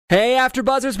Hey,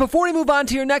 AfterBuzzers, before we move on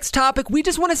to your next topic, we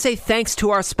just want to say thanks to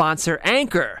our sponsor,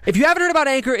 Anchor. If you haven't heard about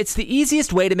Anchor, it's the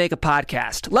easiest way to make a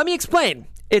podcast. Let me explain.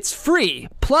 It's free.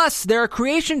 Plus, there are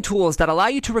creation tools that allow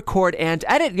you to record and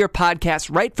edit your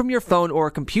podcast right from your phone or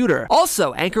computer.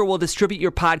 Also, Anchor will distribute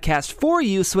your podcast for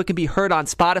you so it can be heard on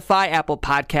Spotify, Apple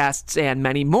Podcasts, and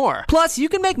many more. Plus, you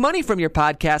can make money from your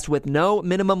podcast with no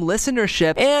minimum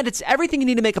listenership, and it's everything you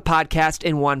need to make a podcast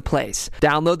in one place.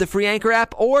 Download the free Anchor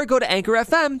app or go to Anchor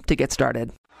FM to get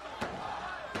started.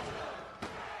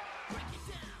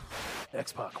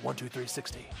 X-Pac, 1, 2, 3,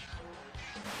 60.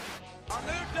 A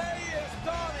new day is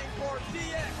dawning for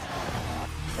DX.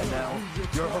 And now,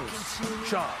 your host,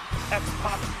 Sean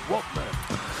X-Pac Wolfman.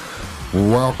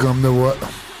 Welcome to what?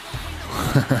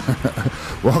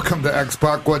 Welcome to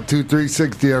X-Pac 1, 2, 3,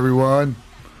 60, everyone.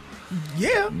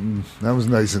 Yeah. That was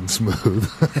nice and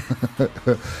smooth.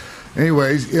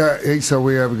 Anyways, yeah, hey, so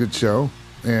we have a good show.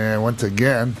 And once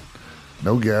again,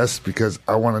 no guests because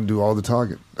I want to do all the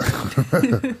talking. I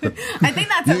think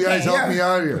that's okay. You guys help me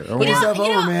out here. Get yourself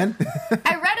over, man.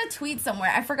 I read a tweet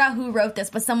somewhere. I forgot who wrote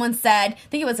this, but someone said, I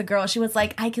think it was a girl. She was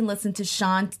like, I can listen to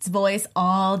Sean's voice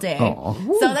all day.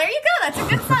 Aww. So there you go. That's a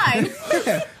good sign.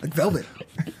 Like velvet.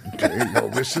 Okay, well,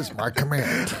 this is my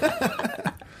command.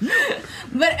 But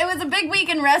it was a big week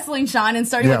in wrestling, Sean, and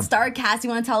starting with StarCast. You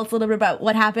want to tell us a little bit about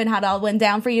what happened, how it all went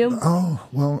down for you? Oh,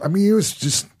 well, I mean, it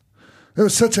was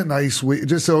such a nice week.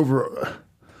 Just over.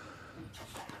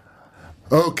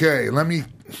 Okay,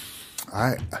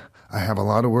 I have a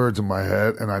lot of words in my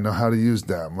head, and I know how to use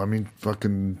them. Let me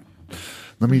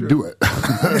do it.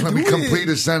 Let me complete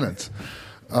a sentence.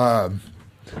 Yeah.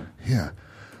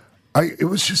 It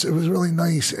was really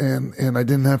nice, and I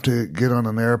didn't have to get on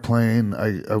an airplane.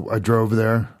 I drove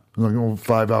there. It was like a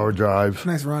 5-hour drive.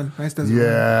 Nice run. Nice desert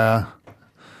run.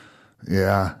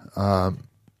 Yeah.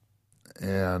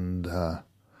 And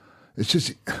it's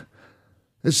just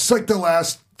like the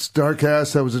last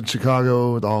StarCast that was in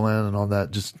Chicago with All In and all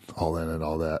that. Just All In and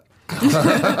all that. There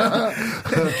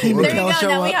you go.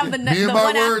 Now we have the Me and the my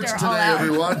one words after today,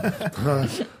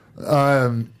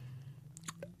 everyone.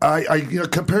 I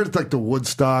compared it to like the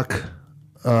Woodstock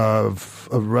of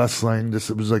wrestling.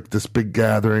 It was like this big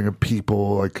gathering of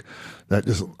people like that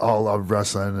just all love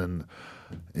wrestling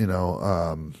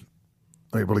and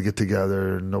able to get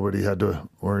together and nobody had to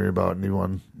worry about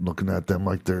anyone looking at them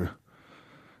like they're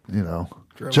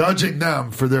judging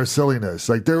them for their silliness.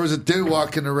 Like there was a dude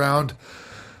walking around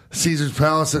Caesar's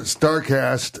Palace at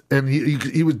StarCast, and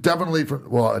he was definitely from.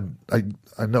 Well, I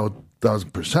know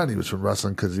 1,000% he was from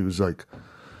wrestling because he was like,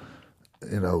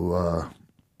 coming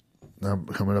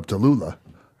up to Lula,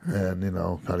 and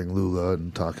petting Lula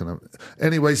and talking.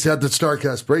 Anyways, he had the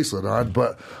StarCast bracelet on,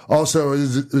 but also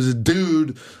it was a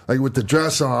dude like with the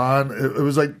dress on. It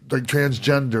was like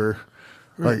transgender,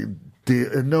 like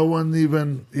and no one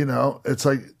even It's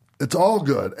like it's all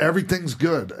good. Everything's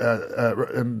good,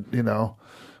 and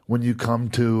when you come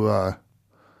to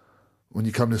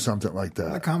something like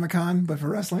that. Like Comic-Con, but for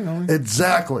wrestling only.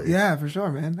 Exactly. Yeah, for sure,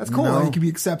 man. That's cool. You can be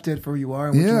accepted for who you are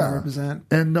and what you represent.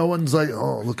 And no one's like,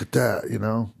 oh, look at that,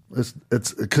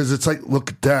 It's because it's like,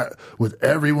 look at that with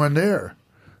everyone there.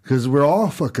 Because we're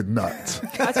all fucking nuts.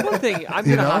 That's one thing. I'm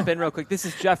going to hop in real quick. This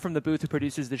is Jeff from the booth who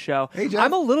produces the show. Hey, Jeff.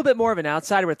 I'm a little bit more of an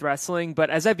outsider with wrestling, but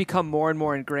as I've become more and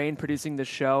more ingrained producing this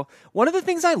show, one of the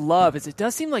things I love is it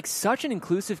does seem like such an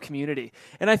inclusive community.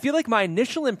 And I feel like my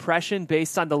initial impression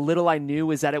based on the little I knew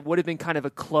was that it would have been kind of a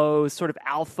closed, sort of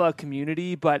alpha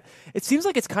community, but it seems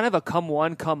like it's kind of a come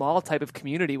one, come all type of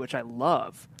community, which I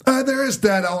love. There is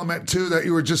that element, too, that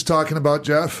you were just talking about,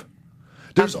 Jeff.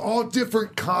 There's all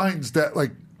different kinds that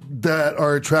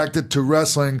are attracted to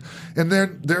wrestling, and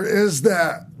then there is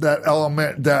that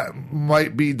element that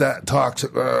might be that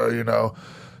toxic,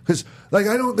 because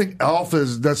I don't think alpha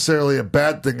is necessarily a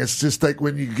bad thing. It's just like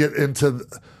when you get into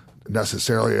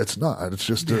necessarily, it's not. It's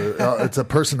just it's a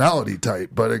personality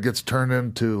type, but it gets turned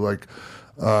into and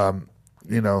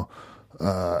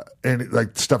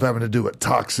like stuff having to do with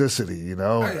toxicity,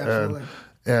 absolutely.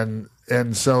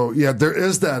 and so there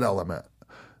is that element,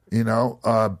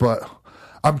 but.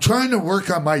 I'm trying to work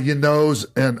on my knows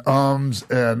and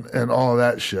and all of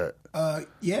that shit.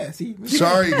 Yeah, see.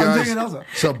 Sorry, I'm doing it guys. also.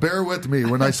 So bear with me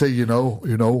when I say But you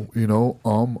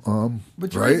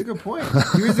right? raise a good point.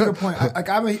 You raise a good point. When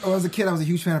I was a kid, I was a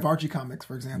huge fan of Archie comics,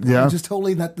 for example. Yeah. Which is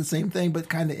totally not the same thing, but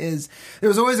kind of is. There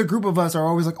was always a group of us are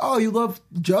always like, oh, you love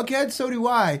Jughead? So do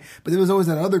I. But there was always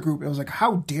that other group. It was like,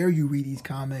 how dare you read these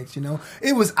comics?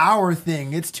 It was our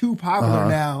thing. It's too popular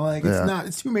now. It's not.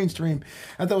 It's too mainstream.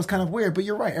 I thought it was kind of weird. But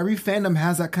you're right. Every fandom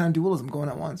has that kind of dualism going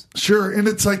at once. Sure, and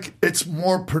it's like it's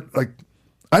more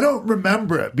I don't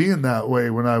remember it being that way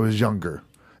when I was younger.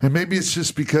 And maybe it's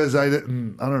just because I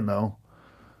don't know.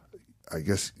 I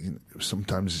guess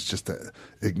sometimes it's just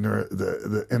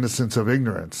the innocence of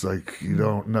ignorance. Like, you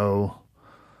don't know,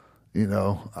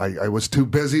 I was too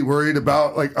busy worried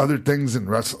about like other things in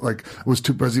wrestling. Like, I was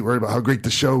too busy worried about how great the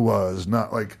show was,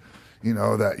 not like,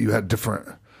 that you had different,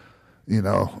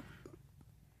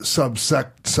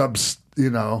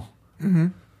 Mm-hmm.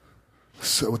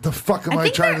 So what the fuck am I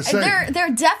trying to say? There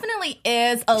definitely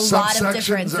is a lot of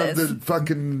differences of the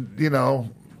fucking,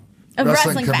 of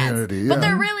wrestling community. fans. Yeah. But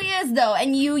there really is, though,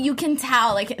 and you can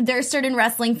tell, like, there are certain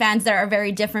wrestling fans that are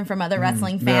very different from other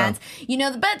wrestling fans.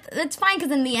 But it's fine,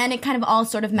 because in the end, it kind of all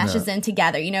sort of meshes in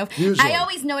together, Usually. I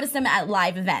always notice them at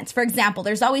live events. For example,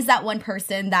 there's always that one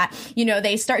person that,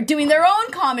 they start doing their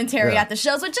own commentary at the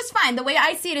shows, which is fine. The way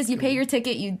I see it is you pay your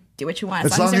ticket, you do what you want,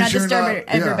 as long as you're not disturbing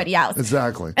everybody else.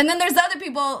 Exactly. And then there's other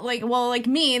people, like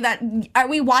me, that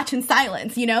we watch in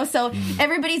silence, So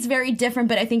everybody's very different,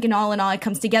 but I think in all, it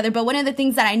comes together. But one of the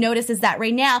things that I notice is that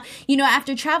right now,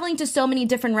 after traveling to so many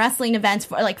different wrestling events,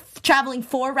 traveling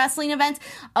for wrestling events,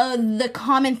 the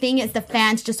common thing is the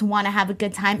fans just want to have a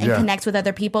good time and connect with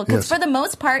other people. Because for the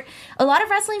most part, a lot of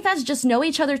wrestling fans just know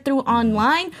each other through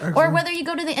online, or whether you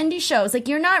go to the indie shows. Like,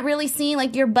 you're not really seeing,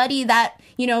 like, your buddy that,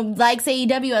 likes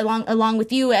AEW along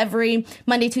with you every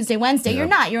Monday, Tuesday, Wednesday. You're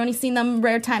not. You're only seeing them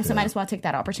rare times, so might as well take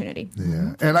that opportunity.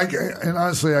 Yeah. And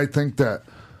honestly, I think that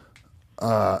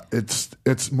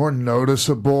it's more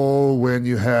noticeable when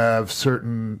you have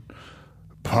certain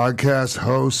podcast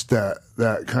hosts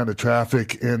that kind of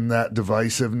traffic in that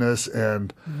divisiveness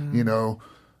and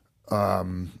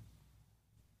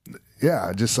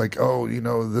just like,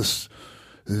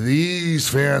 these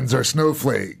fans are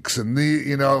snowflakes and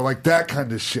like that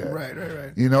kind of shit. Right.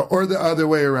 Or the other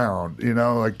way around,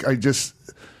 like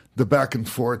the back and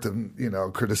forth and,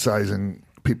 criticizing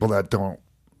people that don't,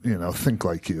 think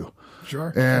like you.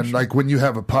 Sure. And like when you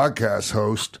have a podcast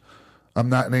host, I'm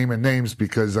not naming names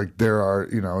because like there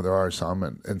are some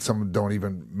and some don't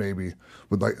even maybe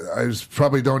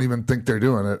probably don't even think they're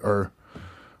doing it or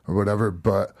whatever.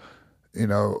 But,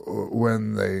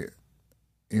 when they,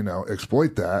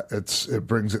 exploit that, it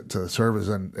brings it to the surface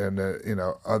and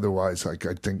otherwise, like,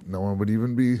 I think no one would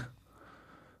even be,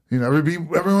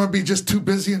 everyone would be just too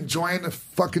busy enjoying the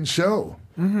fucking show.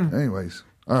 Mm-hmm. Anyways.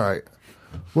 All right.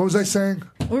 What was I saying?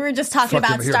 We were just talking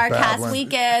about StarCast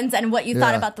weekends and what you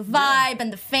thought about the vibe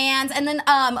and the fans. And then,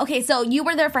 so you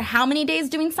were there for how many days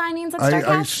doing signings at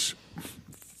StarCast?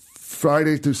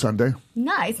 Friday through Sunday.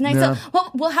 Nice. Yeah.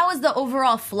 So, how was the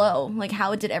overall flow? Like,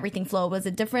 how did everything flow? Was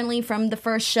it differently from the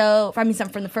first show? From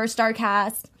the first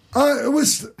StarCast? It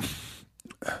was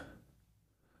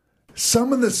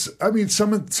some of this. I mean,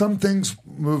 some things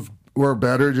were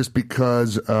better just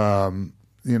because trial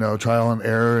and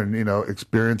error and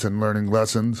experience and learning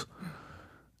lessons.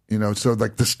 So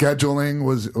like the scheduling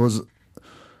was.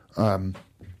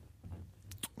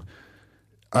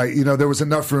 There was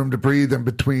enough room to breathe in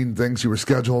between things you were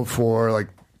scheduled for, like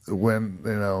when,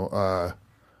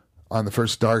 on the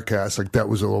first StarCast, like that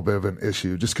was a little bit of an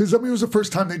issue just because, it was the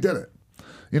first time they did it,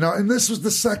 and this was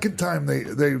the second time they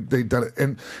did it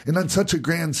and on such a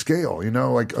grand scale,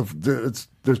 like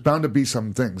there's bound to be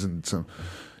some things. And so,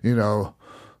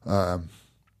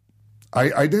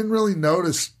 I didn't really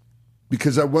notice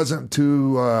because I wasn't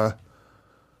too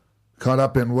caught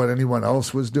up in what anyone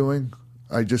else was doing.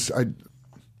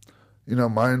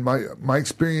 My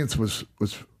experience was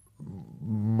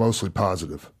mostly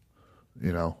positive.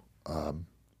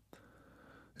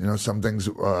 Some things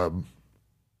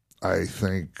I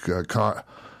think Conrad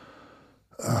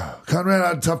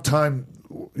had a tough time,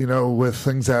 with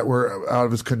things that were out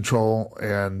of his control,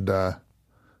 and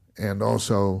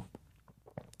also,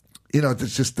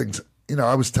 there's just things.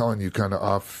 I was telling you kind of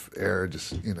off air,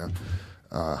 just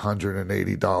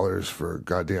 $180 for a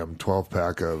goddamn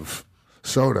 12-pack of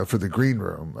soda for the green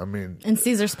room. I mean, in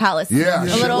Caesar's Palace. Yeah, a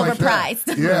little overpriced.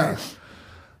 Like yeah.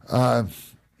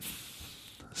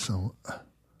 So I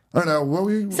don't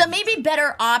know. So maybe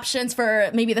better options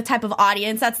for maybe the type of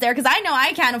audience that's there, because I know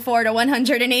I can't afford a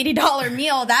 $180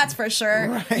 meal. That's for sure.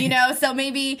 Right. So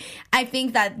maybe I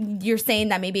think that you're saying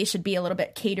that maybe it should be a little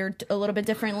bit catered a little bit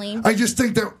differently. I just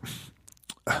think that.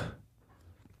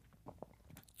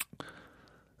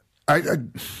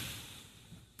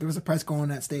 There was a price going on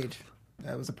that stage.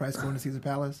 That was a price going to Caesar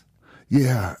Palace.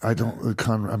 Yeah, I don't.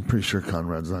 I'm pretty sure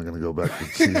Conrad's not going to go back to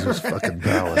Caesar's fucking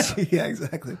palace. Yeah,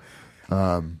 exactly.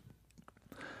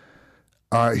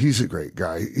 He's a great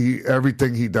guy.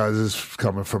 Everything he does is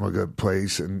coming from a good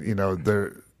place, and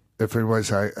if anyone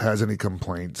has any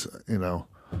complaints,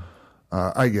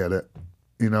 I get it.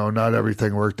 not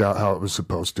everything worked out how it was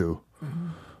supposed to.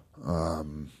 But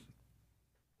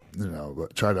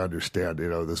try to understand,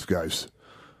 this guy's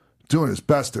doing his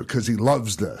best because he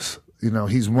loves this.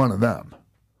 He's one of them.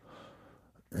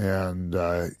 And,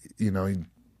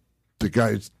 the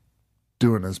guy's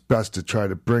doing his best to try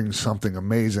to bring something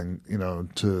amazing,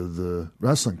 to the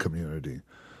wrestling community.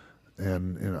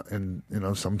 And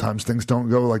sometimes things don't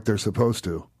go like they're supposed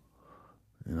to,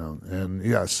 and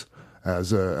yes,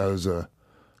 as a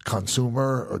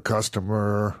consumer, a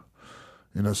customer,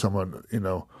 someone,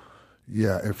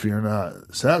 if you're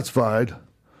not satisfied,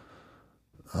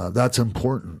 that's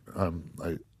important.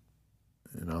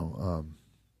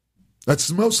 That's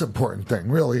the most important thing,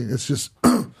 really. It's just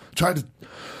try to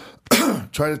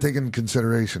take into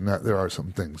consideration that there are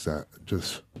some things that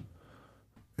just,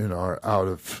 are out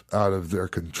of their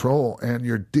control, and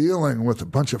you're dealing with a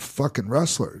bunch of fucking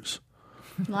wrestlers.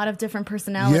 A lot of different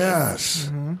personalities. Yes.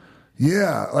 Mm-hmm.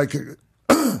 Yeah, like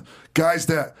guys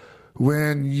that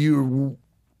when you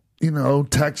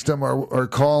text them or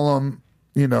call them,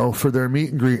 for their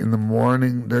meet and greet in the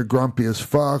morning, they're grumpy as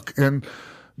fuck, and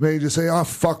they just say, "Oh,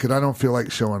 fuck it, I don't feel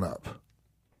like showing up."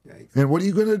 Yikes. And what are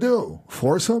you going to do?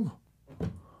 Force them?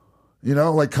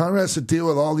 Like Conrad has to deal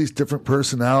with all these different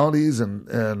personalities,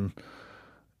 and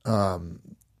not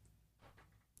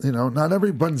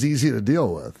everyone's easy to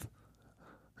deal with.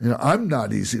 I'm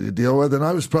not easy to deal with, and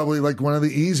I was probably like one of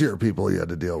the easier people he had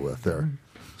to deal with there.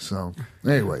 So,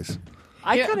 anyways.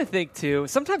 I kind of think, too,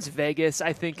 sometimes Vegas,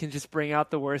 I think, can just bring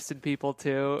out the worst in people,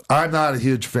 too. I'm not a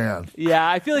huge fan. Yeah,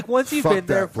 I feel like once you've been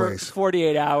there for place.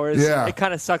 48 hours, it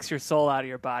kind of sucks your soul out of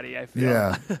your body, I feel.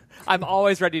 Yeah. I'm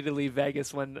always ready to leave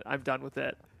Vegas when I'm done with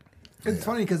it. It's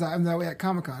funny because I'm that way at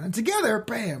Comic-Con. And together,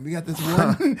 bam, we got this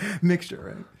one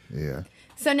mixture, right? Yeah.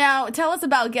 So now, tell us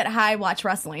about Get High, Watch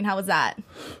Wrestling. How was that?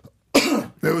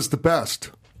 It was the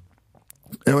best.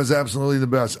 It was absolutely the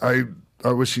best. I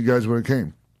wish you guys would have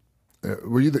came.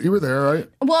 Were you? You were there, right?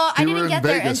 Well, I You were didn't in get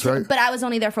Vegas, there, right? but I was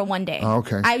only there for one day. Oh,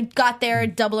 okay. I got there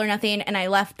double or nothing, and I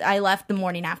left the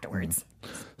morning afterwards.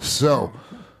 So,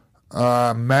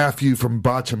 Matthew from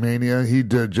Botchamania, he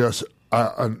did just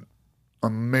an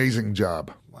amazing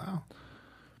job. Wow.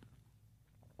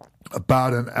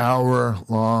 About an hour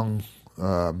long.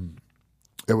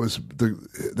 It was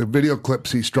the video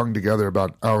clips he strung together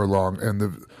about an hour long, and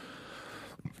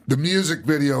the music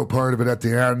video part of it at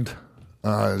the end.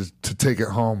 To take it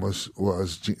home was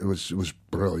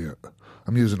brilliant.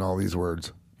 I'm using all these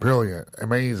words. Brilliant,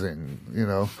 amazing,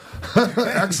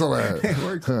 excellent. It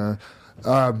works.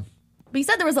 But you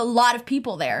said there was a lot of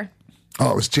people there.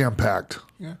 Oh, it was jam packed.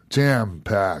 Yeah. Jam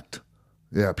packed.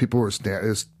 Yeah, people were it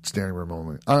was standing room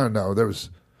only. I don't know. There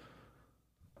was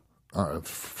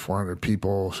 400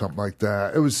 people, something like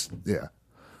that. It was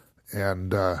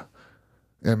and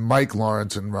Mike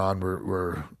Lawrence and Ron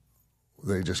were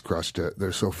they just crushed it.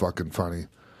 They're so fucking funny.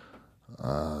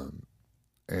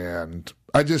 And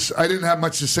I didn't have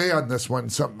much to say on this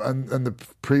one. On the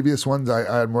previous ones,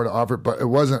 I had more to offer, but it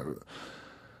wasn't,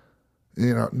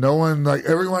 no one, like,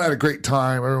 everyone had a great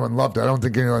time. Everyone loved it. I don't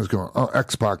think anyone's going, oh,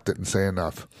 X-Pac didn't say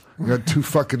enough. You had two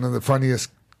fucking of the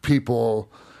funniest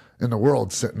people in the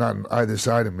world sitting on either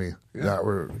side of me that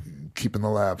were keeping the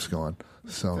laughs going.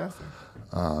 So,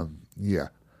 yeah.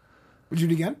 Would you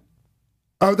do it again?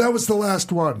 Oh, that was the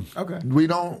last one. Okay. We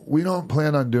don't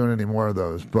plan on doing any more of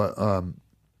those, but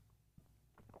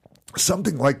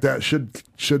something like that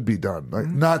should be done. Like,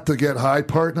 not the Get High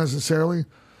part necessarily,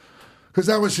 because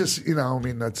that was just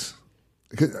that's.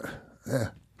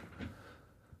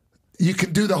 You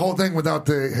can do the whole thing without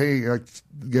the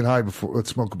get high before,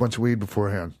 let's smoke a bunch of weed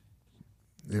beforehand.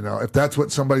 If that's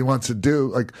what somebody wants to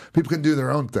do, like, people can do their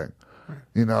own thing.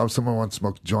 If someone wants to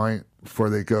smoke a joint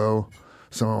before they go.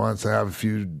 Someone wants to have a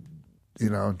few,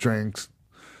 drinks,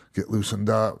 get loosened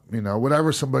up,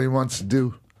 whatever somebody wants to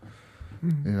do.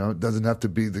 It doesn't have to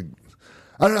be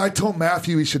I don't know. I told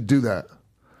Matthew he should do that.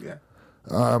 Yeah.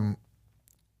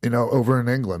 Over in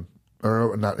England,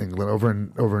 or not England,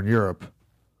 over in Europe,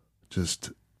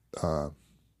 just,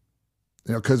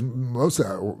 because most of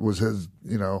that was his,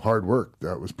 hard work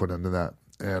that was put into that,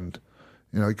 and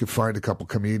he could find a couple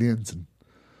comedians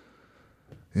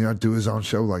and do his own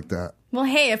show like that. Well,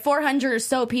 hey, if 400 or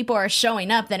so people are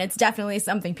showing up, then it's definitely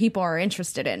something people are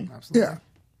interested in. Absolutely.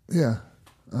 Yeah.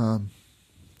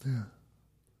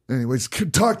 Anyways,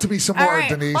 talk to me some more, All right.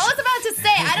 Denise. Well, I was about to say,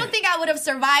 I don't think I would have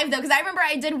survived, though, because I remember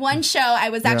I did one show. I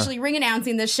was actually ring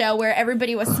announcing this show where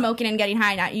everybody was smoking and getting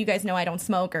high. Now, you guys know I don't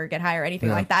smoke or get high or anything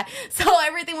like that. So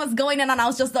everything was going on, and I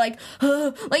was just like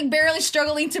barely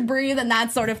struggling to breathe and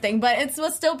that sort of thing. But it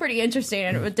was still pretty interesting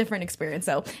and a different experience.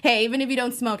 So, hey, even if you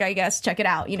don't smoke, I guess, check it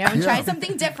out, and try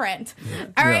something different.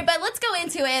 All right, but let's go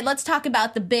into it. Let's talk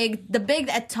about the big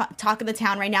talk of the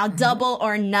town right now, Double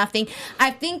or Nothing.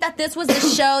 I think that this was the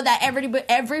show that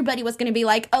everybody was going to be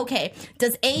like, okay,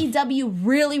 does AEW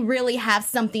really, really have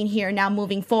something here now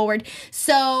moving forward?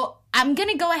 So I'm going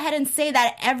to go ahead and say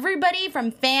that everybody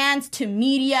from fans to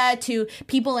media to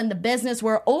people in the business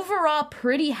were overall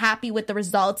pretty happy with the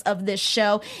results of this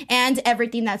show and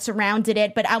everything that surrounded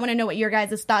it. But I want to know what your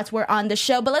guys' thoughts were on the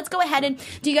show. But let's go ahead and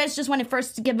do you guys just want to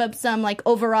first give up some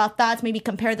overall thoughts? Maybe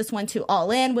compare this one to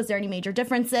All In. Was there any major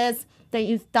differences that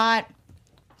you thought?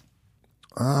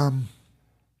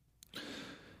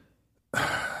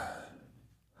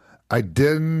 I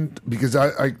didn't, because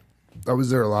I was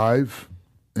there live,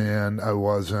 and I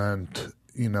wasn't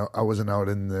out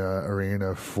in the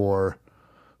arena for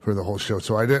the whole show,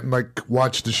 so I didn't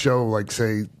watch the show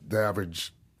say the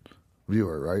average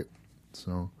viewer, right?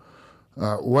 So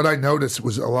what I noticed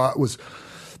was a lot of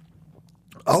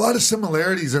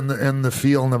similarities in the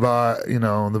feel and the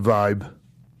vibe. I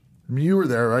mean, you were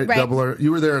there, right? Right.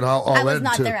 You were there at All In. I was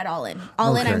not too. there at All In.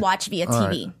 All In I watched via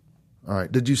TV. All right.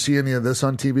 Did you see any of this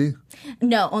on TV?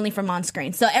 No, only from on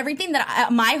screen. So everything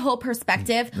that my whole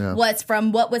perspective was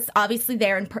from what was obviously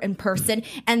there in person,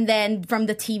 and then from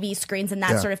the TV screens and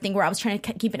that sort of thing, where I was trying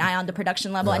to keep an eye on the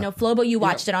production level. I know Flobo, you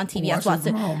watched it on TV as well.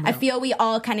 So I feel we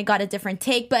all kind of got a different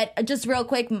take. But just real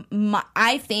quick,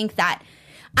 I think that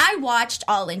I watched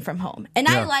All In from home, and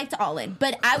I liked All In,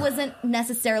 but I wasn't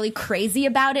necessarily crazy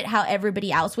about it how everybody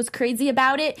else was crazy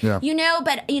about it, but,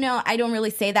 I don't really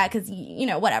say that because,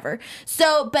 whatever.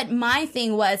 So, but my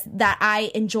thing was that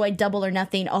I enjoyed Double or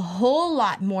Nothing a whole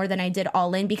lot more than I did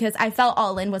All In, because I felt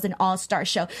All In was an all-star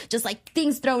show, just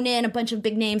things thrown in, a bunch of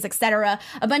big names, etc.,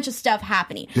 a bunch of stuff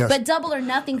happening. Yes. But Double or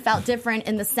Nothing felt different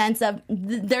in the sense of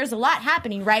there's a lot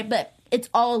happening, right? But it's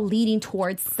all leading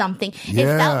towards something. Yes. It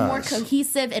felt more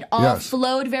cohesive. It all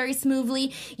flowed very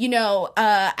smoothly.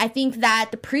 I think that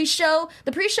the pre-show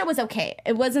was okay.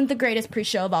 It wasn't the greatest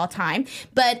pre-show of all time,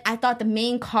 but I thought the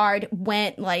main card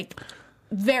went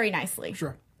very nicely.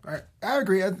 Sure. All right. I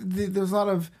agree. There's a lot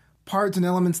of parts and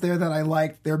elements there that I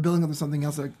liked. They're building up to something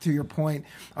else, to your point.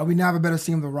 We now have a better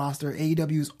scene of the roster.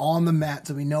 AEW is on the mat,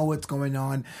 so we know what's going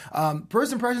on.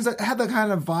 First impressions, I had that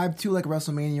kind of vibe too, like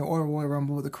WrestleMania or Royal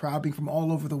Rumble, with the crowd being from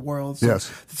all over the world. So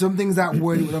some things that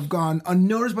would have gone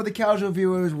unnoticed by the casual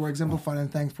viewers were exemplified, and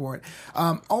thanks for it.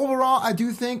 Overall, I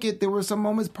do think there were some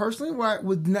moments personally where it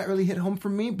would not really hit home for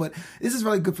me, but this is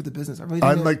really good for the business.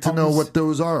 I'd like to know what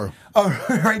those are. Oh,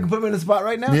 right, you can put me in the spot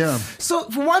right now? Yeah. So,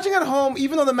 from watching at home,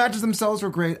 even though the matches themselves were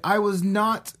great, I was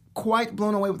not quite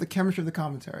blown away with the chemistry of the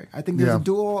commentary. I think there's a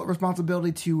dual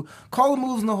responsibility to call the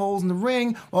moves and the holes in the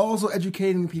ring while also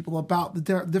educating people about the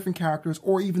different characters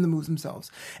or even the moves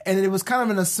themselves. And it was kind of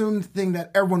an assumed thing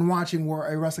that everyone watching were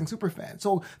a wrestling superfan.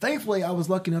 So thankfully, I was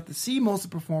lucky enough to see most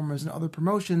of the performers in other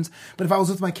promotions. But if I was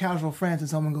with my casual friends and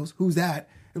someone goes, "Who's that?"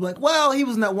 They're like, well, he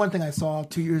was in that one thing I saw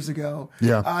 2 years ago.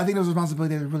 Yeah. I think there was a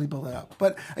responsibility to really build it up.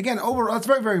 But again, overall, it's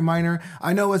very, very minor.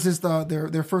 I know it's just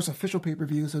their first official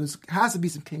pay-per-view, so there has to be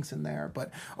some kinks in there.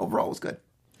 But overall, it was good.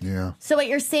 Yeah. So what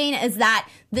you're saying is that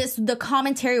the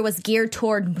commentary was geared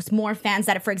toward more fans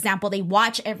that, for example, they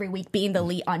watch every week Being the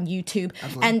Elite on YouTube.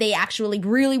 Absolutely. And they actually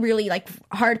really, really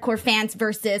hardcore fans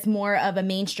versus more of a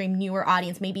mainstream newer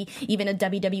audience, maybe even a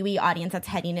WWE audience that's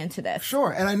heading into this.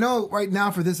 Sure. And I know right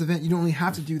now for this event, you don't really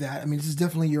have to do that. I mean, this is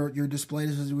definitely your display.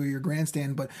 This is your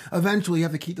grandstand. But eventually you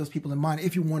have to keep those people in mind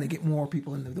if you want to get more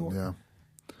people in the door.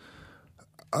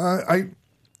 Yeah.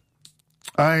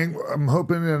 I'm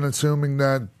hoping and assuming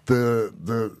that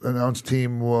the announced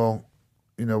team will,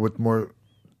 with more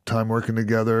time working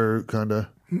together, kind of,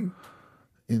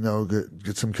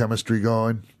 get some chemistry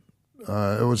going.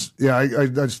 It was,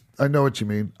 I know what you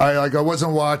mean. I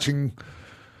wasn't watching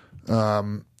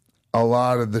a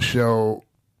lot of the show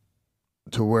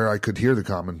to where I could hear the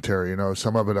commentary.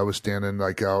 Some of it I was standing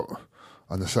out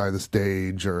on the side of the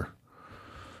stage or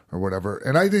whatever,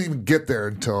 and I didn't even get there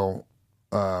until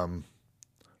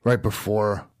right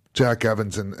before Jack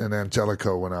Evans and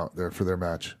Angelico went out there for their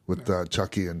match with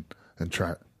Chucky and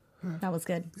Trent. That was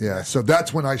good. Yeah, so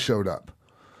that's when I showed up.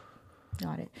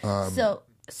 Got it. So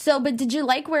But did you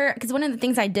like where, because one of the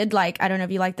things I did like, I don't know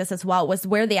if you like this as well, was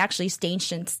where they actually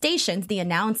stationed the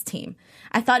announce team.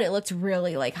 I thought it looked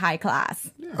really like high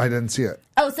class. I didn't see it.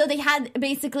 Oh, so they had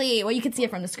basically, well, you could see it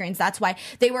from the screens. That's why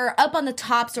they were up on the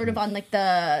top, sort of on like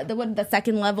the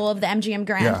second level of the MGM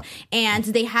Grand, and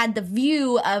they had the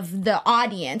view of the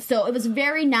audience. So it was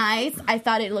very nice. I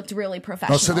thought it looked really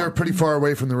professional. Oh, so they were pretty far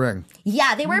away from the ring.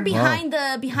 Yeah, they were behind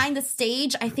the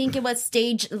stage. I think it was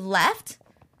stage left.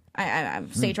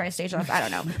 I'm stage right, stage left. I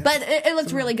don't know, but it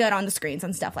looked really good on the screens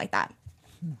and stuff like that.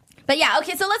 But yeah,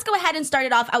 okay, so let's go ahead and start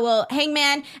it off.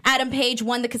 Hangman Adam Page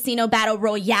won the Casino Battle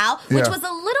Royale, which was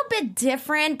a little bit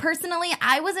different. Personally,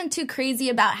 I wasn't too crazy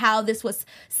about how this was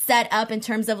set up in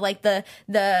terms of like the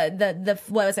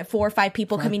what was it, 4 or 5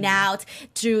 people coming out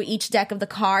through each deck of the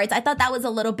cards. I thought that was a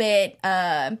little bit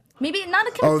maybe not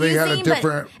a confusing, they had a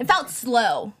different... but it felt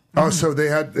slow. Oh, so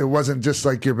it wasn't just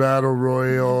like your battle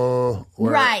royal,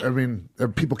 where, right? I mean,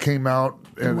 people came out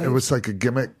and it was like a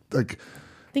gimmick, like.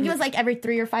 I think it was like every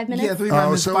 3 or 5 minutes. Yeah, 3 or 5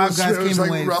 minutes. So 5 guys it was came like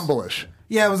in waves. Rumble-ish.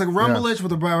 Yeah, it was like Rumble-ish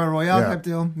with a Battle Royale type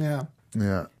deal. Yeah.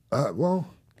 Yeah.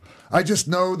 Well, I just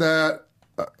know that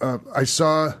I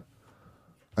saw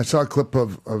a clip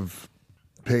of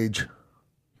Page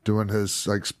doing his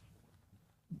like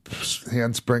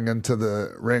handspring into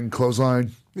the ring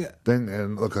clothesline thing,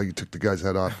 and it looked like he took the guy's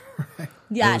head off.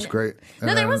 Yeah, it was great.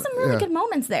 No, there was some really good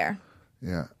moments there.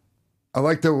 Yeah, I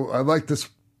like this.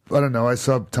 I don't know. I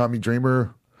saw Tommy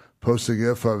Dreamer post a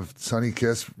gif of Sonny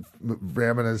Kiss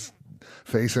ramming his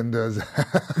face into his.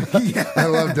 I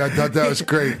loved that. I thought that was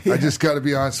great. I just got to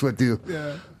be honest with you.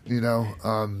 Yeah. You know,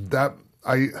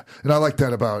 I like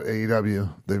that about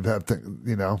AEW. They've had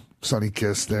Sonny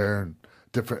Kiss there and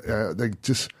different. They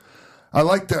just. I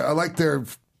like that.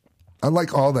 I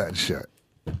like all that shit.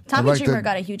 Tommy Dreamer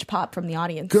got a huge pop from the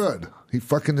audience. Good. He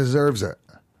fucking deserves it.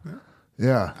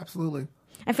 Yeah. Absolutely.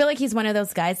 I feel like he's one of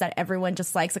those guys that everyone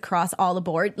just likes across all the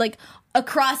board. Like,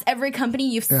 across every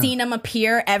company, you've seen him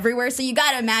appear everywhere. So you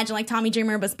got to imagine, like, Tommy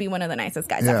Dreamer must be one of the nicest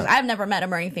guys. Yeah. I've never met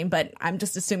him or anything, but I'm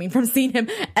just assuming from seeing him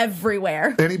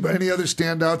everywhere. Any other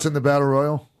standouts in the Battle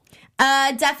Royal?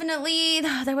 Definitely.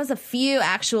 There was a few,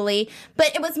 actually.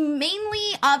 But it was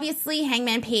mainly, obviously,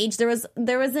 Hangman Page. There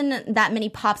wasn't that many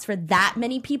pops for that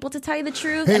many people, to tell you the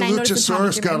truth. Hey, and I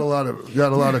Luchasaurus got a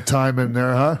lot of time in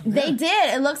there, huh? They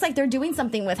did. It looks like they're doing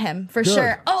something with him, for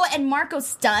sure. Oh, and Marco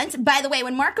Stunt. By the way,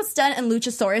 when Marco Stunt and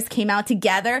Luchasaurus came out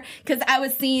together, because I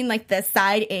was seeing, like, the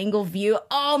side angle view,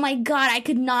 oh my God, I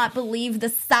could not believe the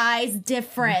size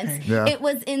difference. Yeah. It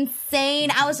was insane.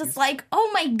 I was just like,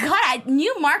 oh my God, I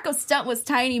knew Marco Stunt was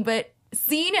tiny, but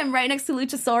seeing him right next to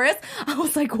Luchasaurus, I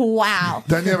was like, wow.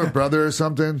 Doesn't he have a brother or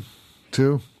something,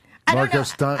 too? Marco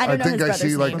Stunt. I don't know think his I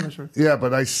see brother's name.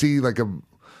 but I see like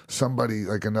somebody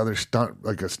like another stunt,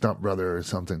 like a stunt brother or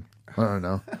something. I don't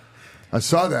know. I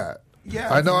saw that.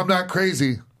 Yeah, I know I'm not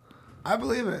crazy. I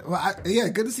believe it. Well,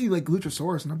 good to see like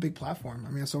Luchasaurus on a big platform.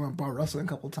 I mean, I saw him at Bar Wrestling a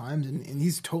couple of times, and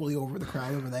he's totally over the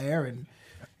crowd over there. And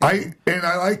I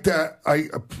like that.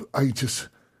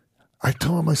 I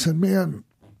told him, I said, man,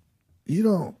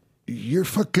 you're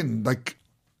fucking like,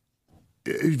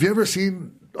 have you ever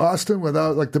seen Austin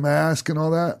without like the mask and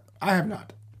all that? I have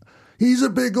not. He's a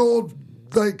big old,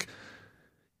 like,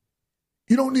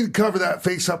 you don't need to cover that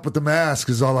face up with the mask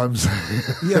is all I'm saying.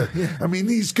 Yeah. I mean,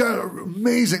 he's got an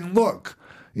amazing look,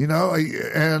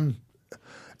 and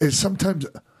it's sometimes,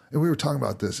 and we were talking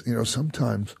about this,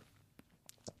 sometimes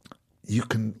you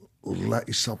can let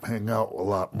yourself hang out a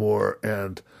lot more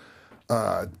and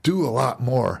do a lot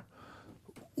more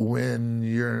when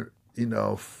you're,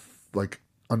 like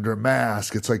under a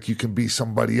mask. It's like you can be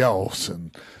somebody else,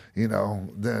 and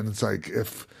then it's like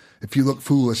if you look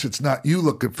foolish, it's not you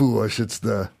looking foolish, it's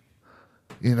the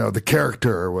the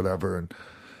character or whatever. And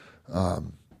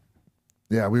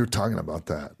we were talking about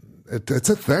that. It's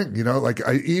a thing, like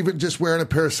I even just wearing a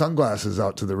pair of sunglasses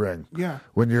out to the ring. Yeah,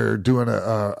 when you're doing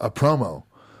a promo.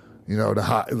 To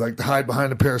hide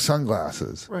behind a pair of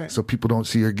sunglasses, right? So people don't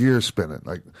see your gear spinning.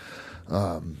 Like,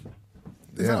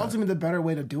 is that ultimately the better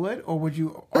way to do it, or would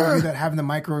you argue that having the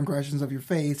microaggressions of your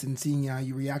face and seeing how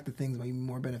you react to things might be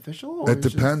more beneficial? Or it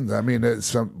depends. I mean, it's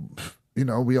some.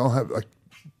 We all have like.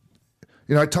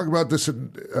 I talked about this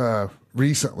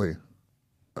recently,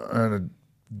 on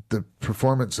the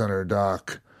Performance Center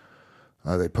doc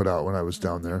they put out when I was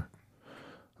down there.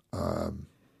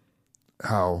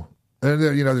 How. And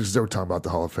then, they were talking about the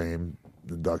Hall of Fame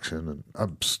induction, and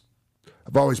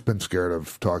I've always been scared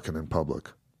of talking in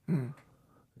public.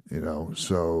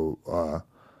 So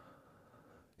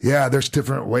there's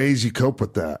different ways you cope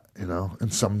with that,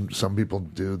 and some people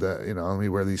do that. Let me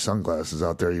wear these sunglasses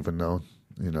out there, even though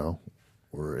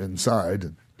we're inside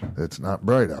and it's not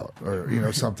bright out,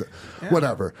 or something,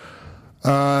 whatever.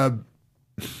 You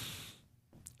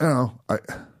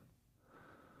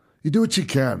do what you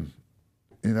can,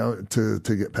 to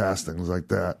get past things like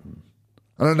that.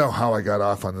 I don't know how I got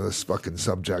off on this fucking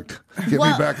subject. Get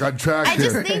me back on track I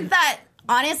here. just think that,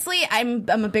 honestly, I'm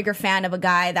a bigger fan of a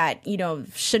guy that,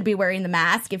 should be wearing the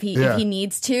mask if he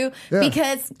needs to. Yeah.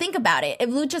 Because think about it. If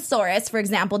Luchasaurus, for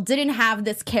example, didn't have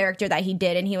this character that he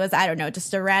did and he was, I don't know,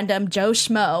 just a random Joe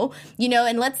Schmo,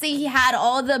 and let's say he had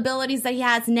all the abilities that he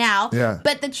has now. Yeah.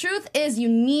 But the truth is you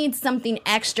need something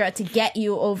extra to get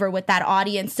you over with that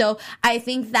audience. So I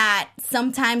think that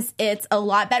sometimes it's a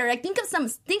lot better. Like think of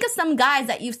some guys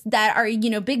that are,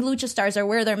 big lucha stars or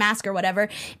wear their mask or whatever,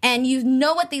 and you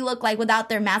know what they look like without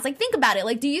their mask. Like think about it.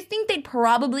 Like, do you think they'd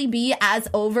probably be as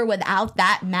over without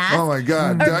that mask? Oh my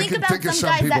God. Or I think can about think of some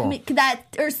some guys people.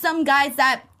 or some guys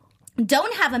that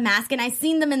don't have a mask, and I've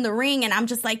seen them in the ring, and I'm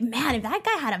just like, man, if that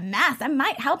guy had a mask, I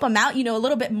might help him out, a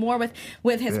little bit more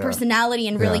with his personality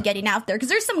and really getting out there. Because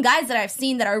there's some guys that I've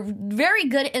seen that are very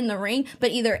good in the ring,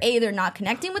 but either A, they're not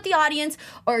connecting with the audience,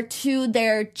 or two,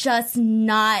 they're just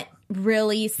not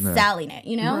really selling it,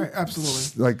 Right,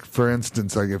 absolutely. Like, for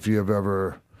instance, like if you've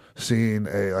ever seen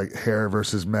a hair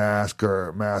versus mask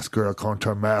or mask or a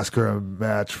contra mask or a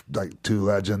match, like two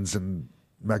legends in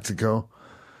Mexico,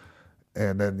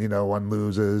 and then one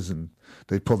loses and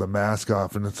they pull the mask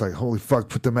off and it's like, holy fuck,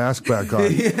 put the mask back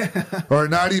on. Or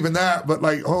not even that, but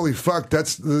like, holy fuck,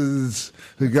 that's the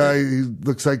guy who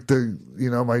looks like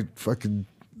my fucking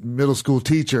middle school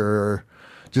teacher or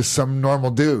just some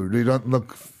normal dude. He don't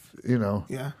look,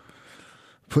 Yeah.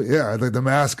 Like the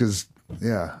mask is,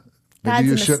 That's maybe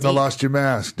you a shouldn't have mystique. lost your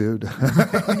mask, dude.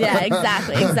 Yeah,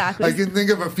 exactly. I can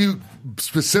think of a few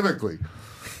specifically.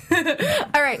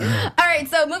 All right.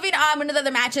 So moving on, one of the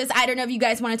other matches. I don't know if you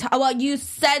guys want to talk. Well, you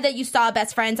said that you saw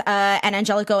Best Friends and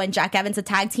Angelico and Jack Evans, a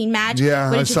tag team match. Yeah,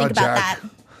 what did I you saw think about Jack. that?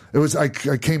 It was I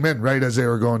came in right as they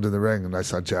were going to the ring, and I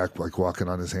saw Jack like walking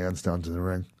on his hands down to the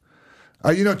ring.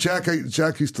 Jack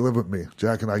used to live with me.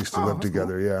 Jack and I used to live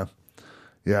together.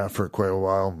 Yeah, for quite a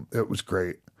while. It was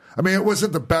great. I mean, it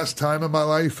wasn't the best time in my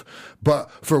life, but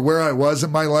for where I was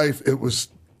in my life, it was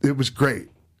great,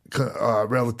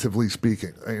 relatively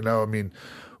speaking. I mean,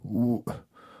 we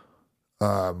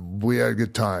had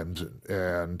good times,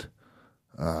 and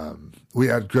we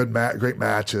had great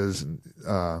matches, and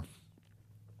it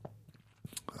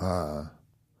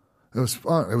was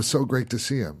fun. It was so great to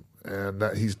see him, and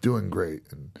that he's doing great,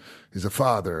 and he's a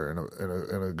father and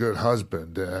a good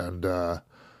husband, and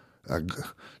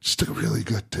just a really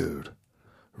good dude,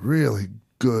 really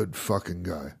good fucking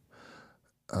guy.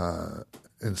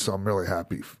 And so I'm really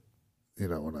happy,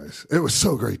 it was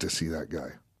so great to see that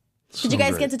guy. Did you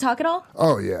guys get to talk at all?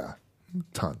 Oh yeah,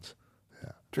 tons.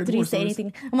 Did he say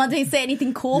anything? Did he say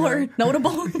anything cool or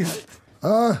notable?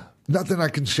 Nothing I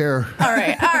can share. All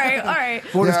right.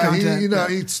 Bonus Yeah, content.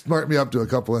 he smarted me up to a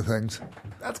couple of things.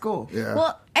 That's cool. Yeah.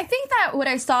 Well, I think that what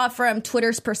I saw from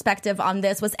Twitter's perspective on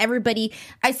this was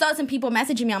I saw some people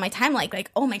messaging me on my timeline like,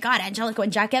 oh my God, Angelico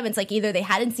and Jack Evans, like either they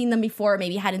hadn't seen them before, or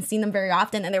maybe hadn't seen them very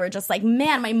often, and they were just like,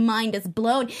 man, my mind is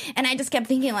blown. And I just kept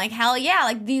thinking like, hell yeah,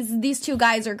 like these two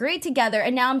guys are great together.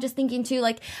 And now I'm just thinking too,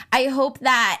 like, I hope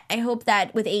that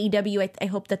with AEW, I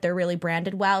hope that they're really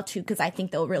branded well too, because I think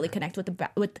they'll really connect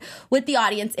with the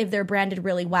audience if they're branded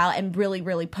really well and really,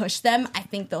 really push them. I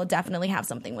think they'll definitely have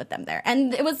something with them there.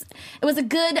 And it was a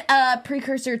good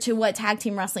precursor to what tag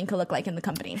team wrestling could look like in the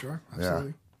company. Sure,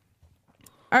 absolutely.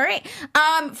 All right.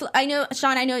 I know,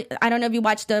 Sean, I don't know if you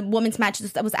watched the women's match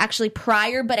that was actually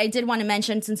prior, but I did want to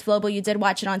mention, since Flobo, you did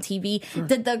watch it on TV,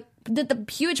 did the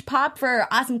huge pop for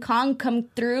Awesome Kong come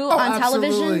through on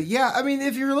television? Absolutely. Yeah, I mean,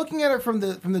 if you're looking at it from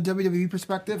the WWE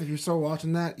perspective, if you're still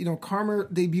watching that, Karma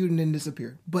debuted and then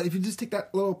disappeared. But if you just take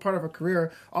that little part of her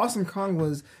career, Awesome Kong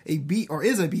was a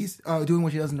beast doing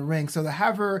what she does in the ring. So to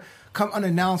have her come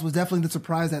unannounced was definitely the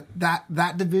surprise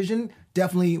that division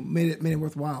definitely made it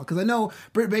worthwhile. Because I know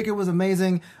Britt Baker was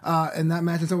amazing in that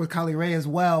match, and so was Kylie Ray as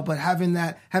well. But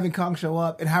having Kong show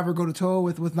up and have her go to toe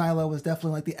with Nyla was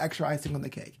definitely like the extra icing on the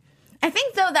cake. I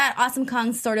think, though, that Awesome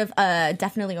Kong sort of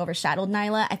definitely overshadowed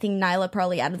Nyla. I think Nyla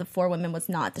probably out of the four women was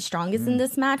not the strongest in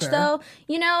this match, though,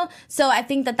 So I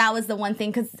think that was the one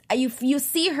thing, because you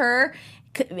see her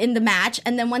in the match,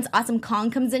 and then once Awesome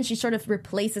Kong comes in, she sort of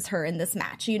replaces her in this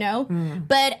match,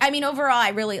 But I mean, overall, I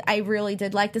really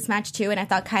did like this match too, and I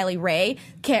thought Kylie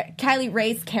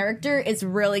Ray's character is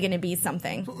really going to be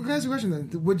something. So, can I ask you a question then?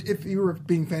 If you were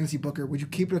being fantasy booker, would you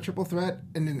keep it a triple threat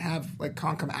and then have like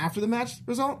Kong come after the match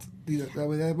result? Would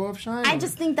that both shine? I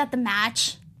just think that the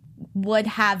match would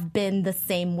have been the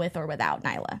same with or without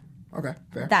Nyla. Okay,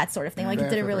 fair. that sort of thing. Like Fair,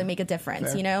 it didn't fair, really fair. make a difference,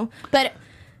 Fair. you know? But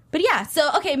yeah,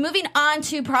 so okay, moving on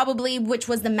to probably which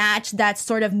was the match that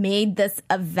sort of made this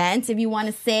event, if you want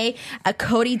to say,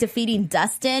 Cody defeating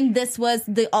Dustin. This was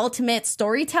the ultimate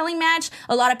storytelling match.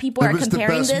 A lot of people are was the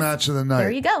comparing best this. match of the night.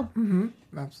 There you go.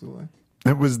 Absolutely.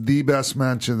 It was the best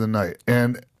match of the night,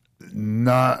 and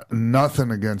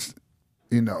nothing against,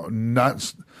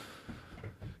 not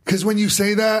because when you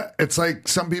say that, it's like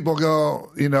some people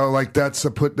go, like that's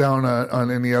a put down on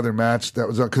any other match that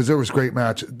was because there was great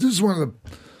match. This is one of the,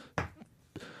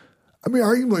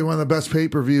 arguably one of the best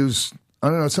pay-per-views. I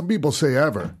don't know. Some people say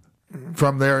ever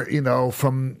from their,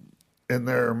 from in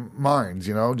their minds,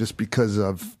 just because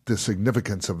of the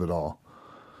significance of it all.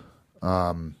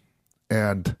 And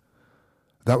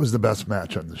that was the best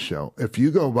match on the show. If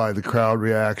you go by the crowd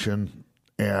reaction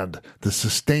and the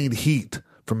sustained heat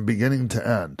from beginning to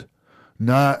end,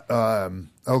 not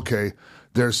okay.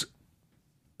 There's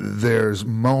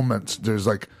moments. There's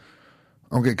like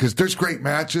because there's great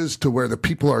matches to where the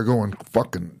people are going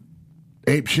fucking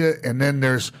ape shit, and then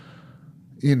there's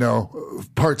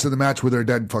parts of the match where they're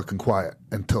dead fucking quiet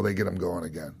until they get them going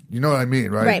again. You know what I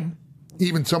mean, right? Right.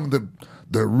 Even some of the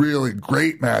really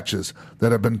great matches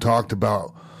that have been talked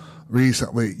about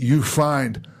recently, you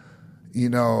find,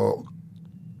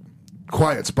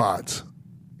 quiet spots,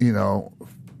 in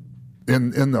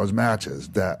those matches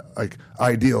that, like,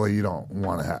 ideally you don't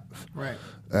want to have. Right.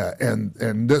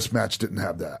 And this match didn't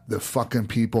have that. The fucking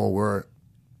people were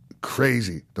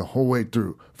crazy the whole way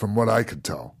through, from what I could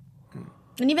tell.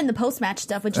 And even the post-match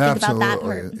stuff, what you think about that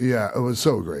part? Yeah, it was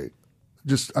so great.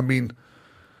 Just, when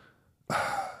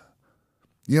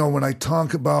I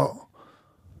talk about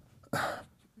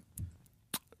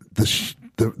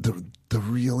the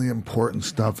really important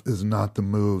stuff is not the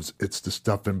moves, it's the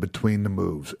stuff in between the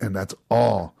moves. And that's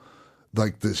all.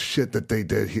 Like the shit that they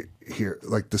did here.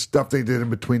 Like the stuff they did in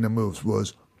between the moves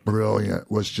was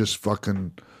brilliant, was just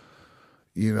fucking,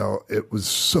 it was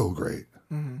so great.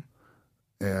 Mm-hmm.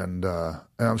 And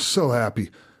I'm so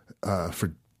happy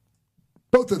for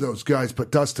both of those guys,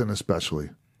 but Dustin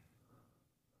especially.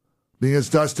 Because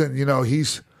Dustin,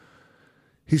 he's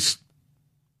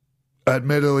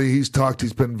admittedly, he's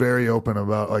been very open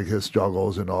about like his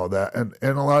struggles and all that. And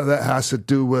a lot of that has to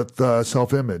do with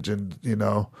self-image and,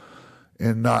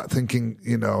 and not thinking,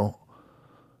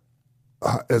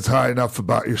 as high enough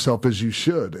about yourself as you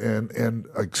should. And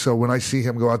like, so when I see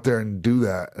him go out there and do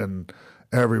that and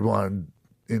everyone,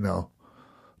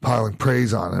 piling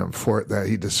praise on him for it that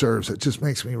he deserves, it just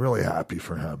makes me really happy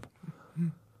for him.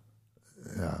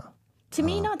 Yeah. To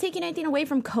me, not taking anything away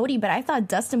from Cody, but I thought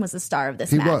Dustin was the star of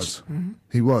this match.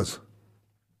 He was.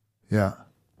 Yeah.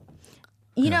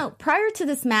 Prior to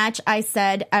this match, I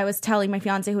was telling my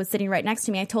fiance who was sitting right next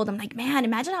to me, I told him, like, man,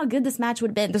 imagine how good this match would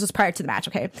have been. This was prior to the match,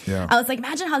 okay? Yeah. I was like,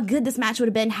 imagine how good this match would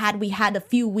have been had we had a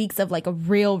few weeks of like a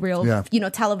real,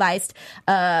 televised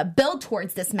build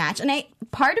towards this match. And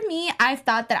part of me, I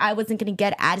thought that I wasn't going to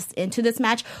get as into this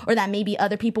match, or that maybe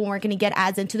other people weren't going to get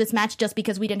as into this match just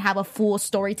because we didn't have a full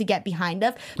story to get behind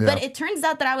of. Yeah. But it turns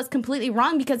out that I was completely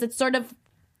wrong, because it sort of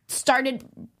started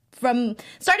from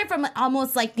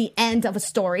almost like the end of a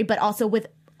story, but also with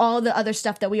all the other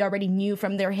stuff that we already knew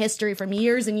from their history from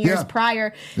years and years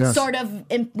prior, sort of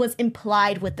was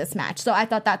implied with this match. So I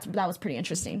thought that was pretty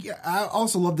interesting. Yeah, I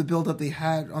also love the build up they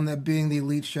had on that being the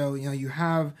Elite show. You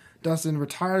have Dustin,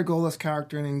 retired Goldust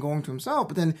character, and then going to himself.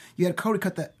 But then you had Cody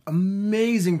cut that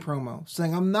amazing promo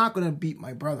saying, I'm not going to beat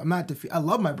my brother. I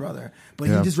love my brother, but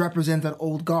he just represents that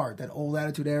old guard, that old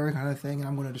Attitude Era kind of thing, and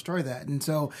I'm going to destroy that. And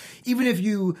so even if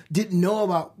you didn't know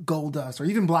about Goldust or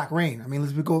even Black Reign,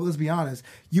 let's be honest,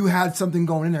 you had something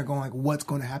going in there going like, what's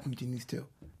going to happen between these two?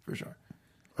 For sure.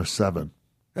 Or 7.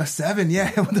 A 7,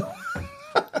 yeah.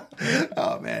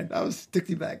 Oh man, that was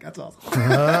sticky back. That's awesome.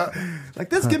 Like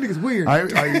this gimmick is weird.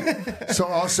 So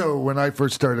also when I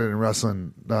first started in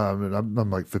wrestling, I'm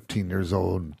like 15 years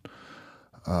old.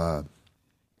 I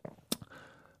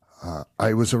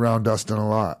was around Dustin a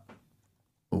lot.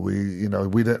 I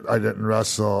didn't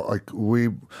wrestle. Like we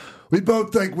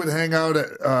both would hang out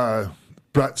at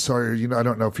Brett Sawyer. I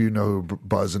don't know if you know who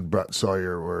Buzz and Brett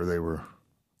Sawyer were. They were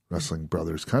wrestling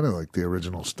brothers, kind of like the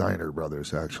original Steiner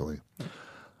brothers, actually.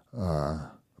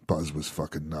 Buzz was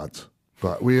fucking nuts,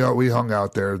 but we hung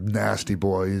out there, Nasty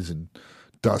Boys and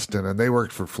Dustin, and they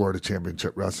worked for Florida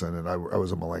Championship Wrestling, and I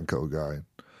was a Malenko guy.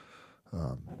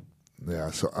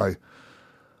 So I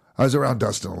was around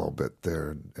Dustin a little bit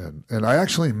there, and I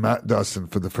actually met Dustin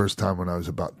for the first time when I was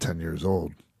about 10 years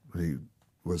old. He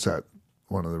was at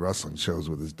one of the wrestling shows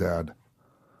with his dad.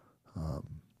 I've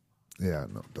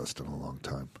known Dustin a long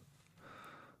time.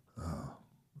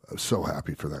 I was so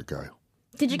happy for that guy.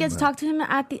 Did you get to talk to him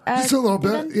at the? Just a little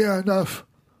bit, event? yeah, enough.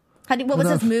 What was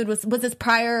his mood? Was this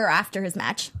prior or after his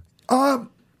match? I'm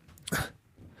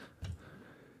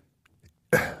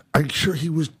sure he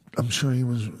was. I'm sure he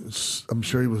was.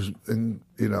 In,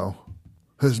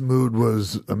 his mood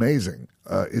was amazing.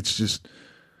 It's just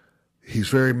he's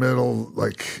very middle,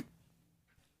 like,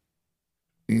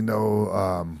 you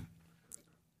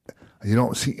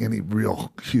don't see any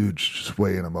real huge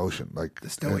sway in emotion, like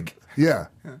stoic. Yeah,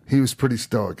 he was pretty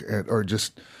stoic, or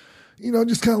just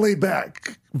just kind of laid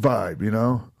back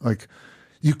vibe. Like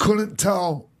you couldn't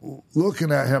tell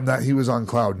looking at him that he was on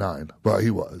cloud 9, but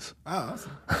he was. Oh,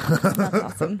 awesome. That's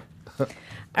awesome.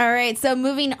 All right, so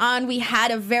moving on, we had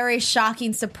a very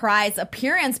shocking surprise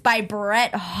appearance by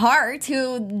Bret Hart,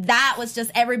 who that was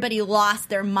just everybody lost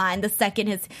their mind the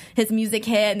second his music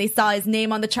hit and they saw his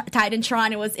name on the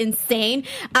Titantron. It was insane.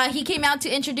 He came out to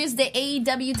introduce the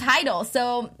AEW title.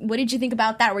 So what did you think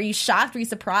about that? Were you shocked? Were you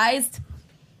surprised?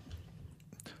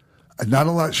 Not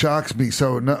a lot shocks me,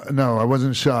 so no, I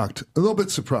wasn't shocked. A little bit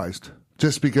surprised,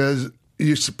 just because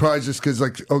you're surprised, just because,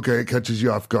 like, okay, it catches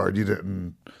you off guard. You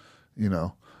didn't,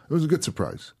 it was a good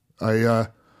surprise. I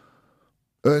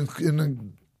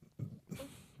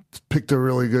picked a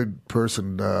really good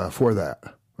person for that,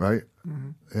 right?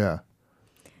 Mm-hmm. Yeah,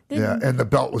 and the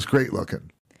belt was great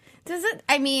looking. Does it?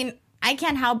 I mean, I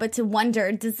can't help but to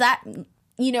wonder. Does that?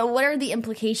 What are the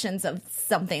implications of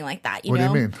something like that? What do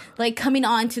you mean? Like coming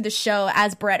on to the show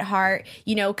as Bret Hart,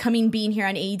 being here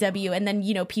on AEW, and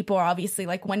then, people are obviously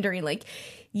like wondering, like,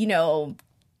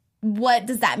 what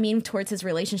does that mean towards his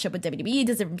relationship with WWE?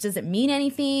 Does it mean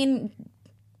anything?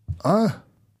 I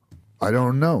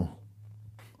don't know.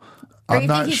 Or I'm you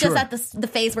not think he's sure. just at the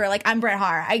phase where, like, I'm Bret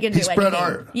Hart, I can do He's anything. Bret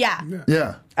Hart. Yeah.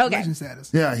 Okay. Legend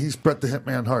status. Yeah, he's Bret the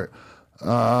Hitman Hart.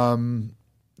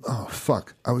 Oh,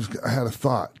 fuck. I had a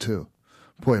thought, too.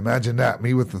 Boy, imagine that,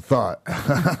 me with the thought.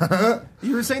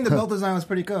 You were saying the belt design was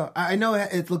pretty cool. I know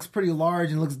it looks pretty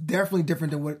large and looks definitely different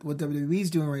than what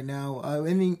WWE's doing right now.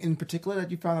 Anything in particular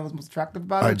that you found that was most attractive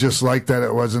about it? I just like that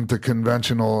it wasn't the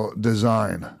conventional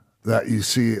design that you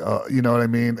see. You know what I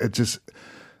mean?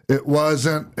 It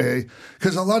wasn't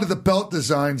because a lot of the belt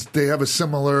designs, they have a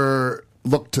similar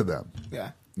look to them.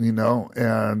 Yeah.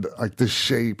 And like the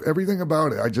shape, everything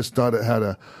about it. I just thought it had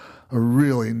a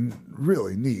really,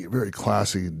 really neat, very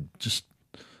classy, just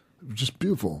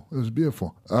beautiful. It was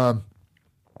beautiful. I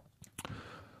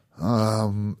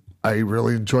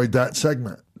really enjoyed that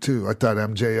segment too. I thought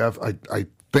MJF. I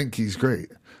think he's great.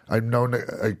 I've known.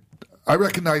 I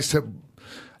recognized him.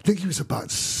 I think he was about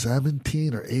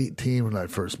 17 or 18 when I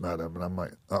first met him, and I'm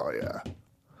like, oh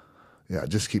yeah.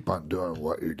 Just keep on doing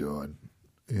what you're doing.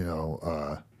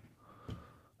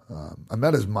 I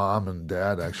met his mom and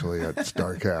dad actually at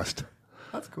StarCast.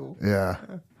 That's cool. Yeah.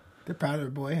 They're proud of their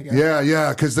boy, I guess. Yeah,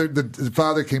 because the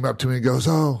father came up to me and goes,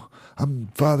 "Oh, I'm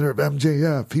father of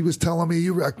MJF. He was telling me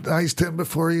you recognized him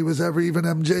before he was ever even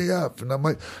MJF." And I'm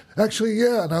like, actually,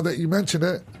 yeah, now that you mention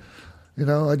it,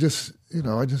 I just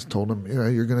told him,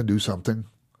 you're going to do something.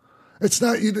 It's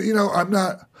not, I'm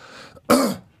not,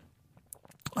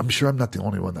 I'm sure I'm not the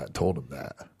only one that told him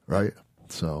that, right?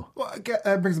 So, well,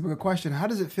 that brings up a good question. How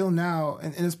does it feel now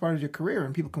in this part of your career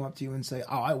when people come up to you and say,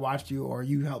 "Oh, I watched you," or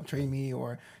 "You helped train me,"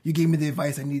 or "You gave me the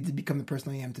advice I needed to become the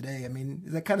person I am today"? I mean,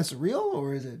 is that kind of surreal,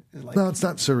 or is it like? No, it's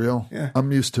not surreal. Yeah.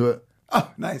 I'm used to it.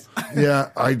 Oh, nice.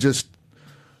 Yeah, I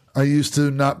used to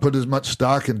not put as much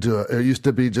stock into it. It used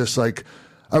to be just like,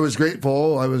 I was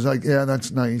grateful. I was like, yeah,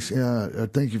 that's nice. Yeah,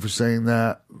 thank you for saying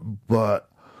that. But,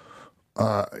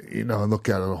 I look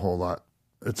at it a whole lot.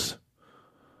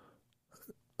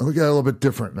 I look at it a little bit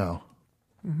different now.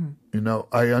 Mm-hmm.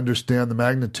 I understand the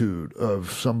magnitude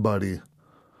of somebody,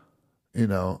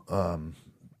 being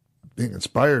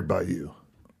inspired by you,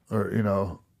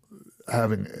 or, I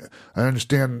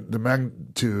understand the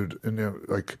magnitude and,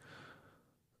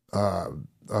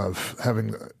 of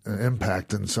having an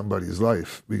impact in somebody's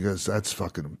life, because that's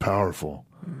fucking powerful,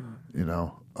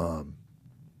 and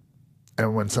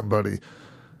when somebody,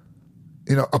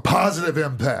 a positive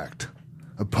impact,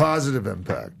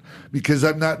 because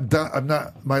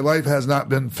my life has not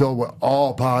been filled with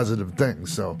all positive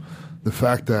things. So the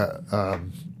fact that, I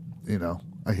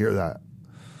hear that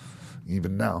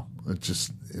even now, it's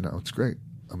just, it's great.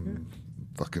 I'm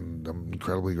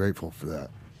incredibly grateful for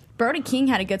that. Brody King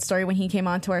had a good story when he came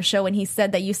onto our show, and he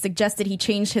said that you suggested he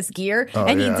changed his gear,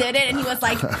 and he did it, and he was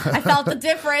like, I felt the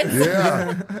difference.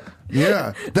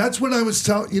 Yeah. That's when I was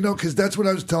telling, because that's what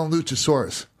I was telling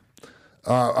Luchasaurus.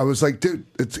 I was like, dude,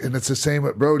 it's the same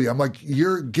with Brody. I'm like,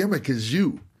 your gimmick is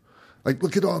you. Like,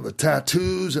 look at all the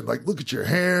tattoos and like, look at your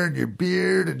hair and your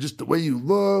beard and just the way you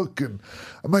look. And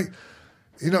I'm like,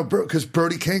 because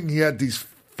Brody King, he had these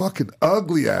fucking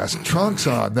ugly ass trunks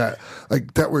on that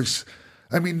was,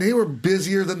 I mean, they were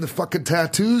busier than the fucking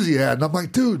tattoos he had. And I'm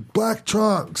like, dude, black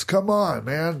trunks, come on,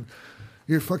 man.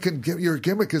 Your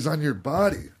gimmick is on your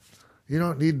body. You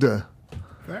don't need to,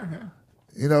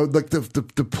 like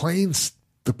the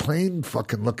plain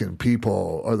fucking looking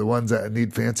people are the ones that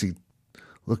need fancy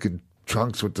looking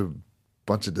trunks with the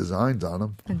bunch of designs on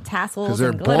them and tassels because they're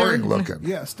and glitter. boring looking.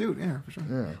 Yes, dude. Yeah, for sure.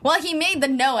 Yeah. Well, he made the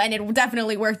no, and it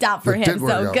definitely worked out for It him. did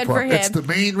work So out good for him. It's the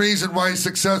main reason why he's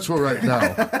successful right now.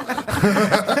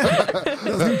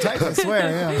 Those new tights, I swear.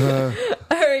 Yeah.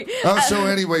 All right. So,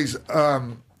 anyways,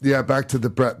 back to the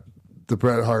Bret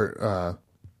Hart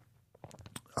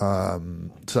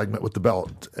segment with the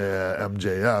belt,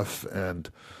 MJF, and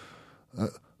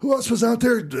who else was out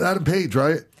there? Adam Page,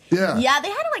 right? Yeah. Yeah, they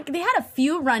had a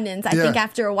few run-ins. I think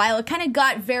after a while, it kind of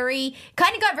got very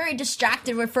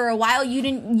distracted. Where for a while,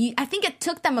 I think it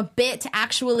took them a bit to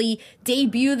actually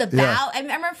debut the bout. I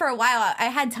remember for a while, I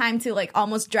had time to like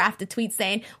almost draft a tweet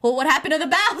saying, "Well, what happened to the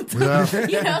bout?"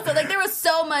 Yeah. So like there was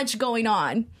so much going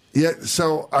on. Yeah.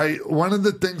 So one of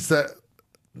the things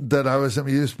that I was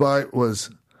amused by was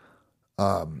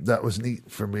that was neat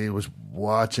for me was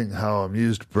watching how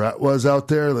amused Bret was out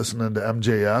there listening to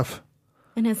MJF.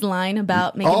 And his line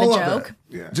about making All the of joke.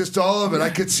 it. Yeah. Just all of it. I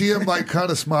could see him like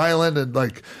kind of smiling and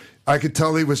like I could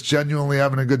tell he was genuinely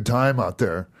having a good time out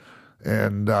there.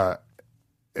 And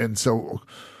so,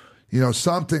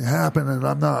 something happened and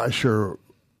I'm not sure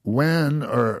when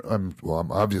or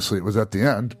obviously it was at the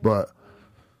end, but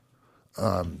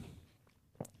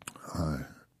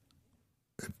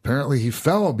apparently he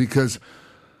fell because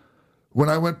when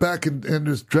I went back in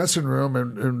his dressing room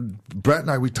and Bret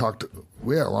and I, we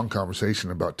had a long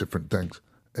conversation about different things.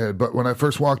 But when I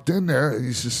first walked in there,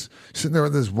 he's just sitting there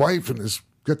with his wife and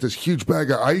got this huge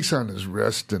bag of ice on his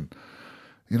wrist. And,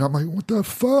 I'm like, what the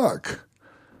fuck?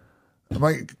 I'm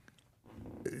like,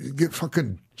 you get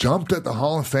fucking jumped at the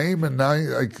Hall of Fame and now,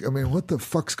 what the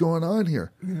fuck's going on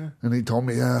here? Yeah. And he told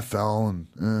me, I fell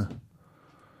and,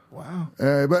 Wow.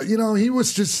 But,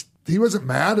 he wasn't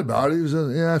mad about it. He was,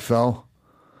 I fell.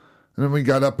 And then we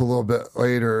got up a little bit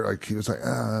later. Like, he was like,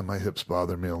 my hips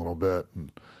bother me a little bit.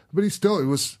 But he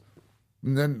was,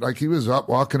 and then, like, he was up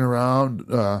walking around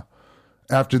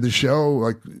after the show,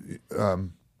 like,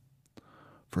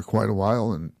 for quite a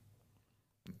while. And,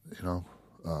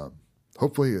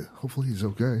 hopefully he's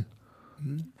okay.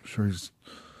 Mm-hmm. I'm sure he's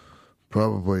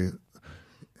probably,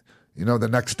 the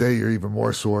next day you're even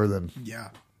more sore than. Yeah.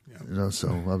 So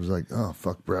I was like, oh,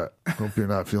 fuck, Bret. Hope you're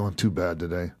not feeling too bad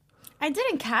today. I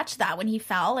didn't catch that when he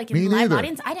fell. Like in Me the live neither.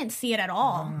 audience, I didn't see it at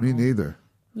all. Me neither.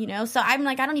 So I'm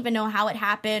like, I don't even know how it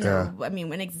happened or,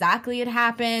 when exactly it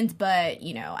happened. But,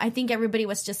 I think everybody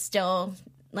was just still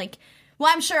like, well,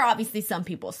 I'm sure obviously some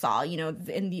people saw,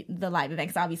 in the live event,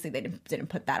 because obviously they didn't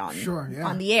put that on,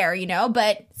 on the air,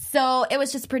 But so it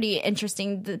was just pretty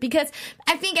interesting because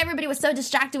I think everybody was so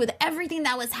distracted with everything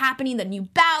that was happening, the new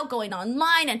bout, going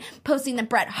online and posting that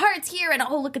Bret Hart's here and,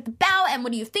 look at the bout and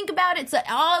what do you think about it? So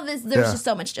all this, there's just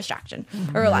so much distraction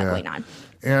or a lot going on.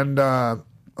 And,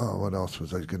 what else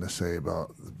was I going to say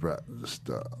about the Bret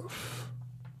stuff?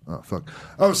 Oh, fuck.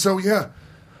 Oh, so yeah.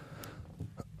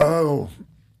 Oh,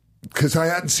 because I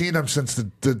hadn't seen him since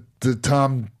the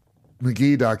Tom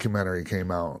McGee documentary came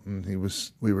out, and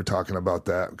we were talking about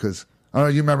that because I don't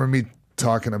know. You remember me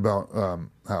talking about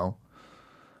how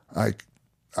I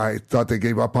thought they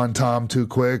gave up on Tom too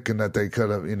quick, and that they could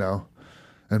have,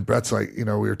 And Bret's like, we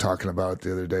were talking about it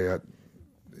the other day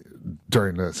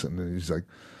during this, and he's like,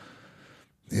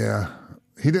 yeah.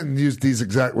 He didn't use these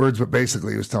exact words, but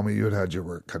basically he was telling me you had your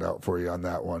work cut out for you on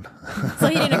that one. So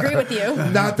he didn't agree with you.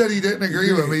 Not that he didn't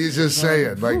agree with me. He's just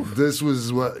saying, like, this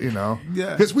was what, Yeah.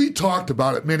 Because we talked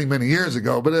about it many, many years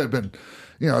ago, but it had been,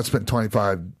 it's been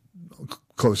 25,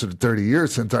 closer to 30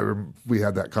 years since we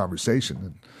had that conversation.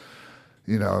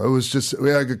 And, it was just,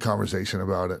 we had a good conversation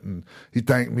about it. And he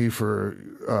thanked me for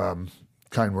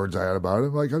kind words I had about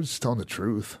it. Like, I was just telling the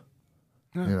truth.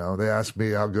 Yeah. They asked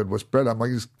me how good was Bret. I'm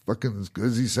like, he's fucking as good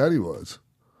as he said he was.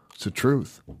 It's the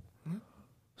truth.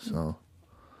 So,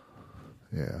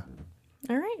 yeah.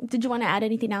 All right. Did you want to add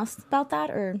anything else about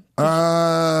that, or?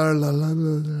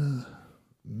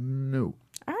 No.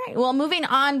 All right. Well, moving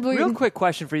on. Real quick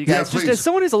question for you guys. Yeah, just as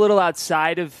someone who's a little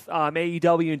outside of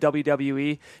AEW and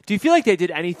WWE, do you feel like they did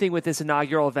anything with this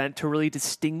inaugural event to really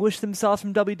distinguish themselves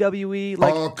from WWE?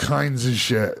 Like, all kinds of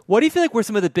shit. what do you feel like were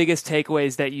some of the biggest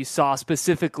takeaways that you saw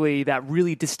specifically that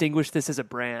really distinguished this as a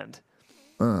brand?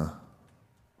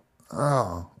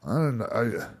 I don't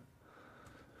know.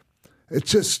 It's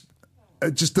just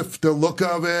the look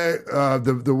of it,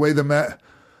 the way the match.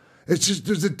 It's just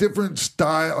there's a different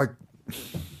style. Like,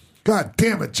 God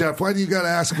damn it, Jeff! Why do you got to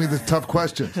ask me the tough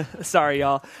questions? Sorry,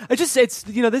 y'all. It's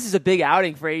this is a big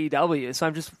outing for AEW, so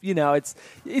I'm just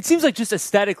it seems like just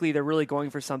aesthetically they're really going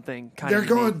for something kind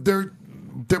of.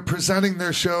 They're presenting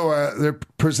their show. They're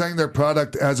presenting their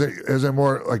product as a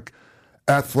more like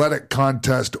athletic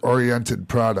contest oriented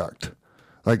product.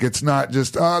 Like, it's not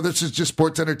just, this is just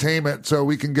sports entertainment, so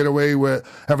we can get away with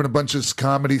having a bunch of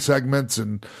comedy segments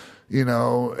and,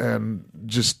 and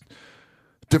just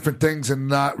different things and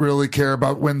not really care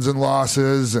about wins and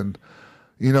losses. And,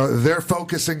 they're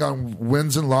focusing on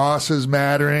wins and losses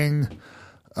mattering,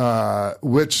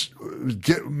 which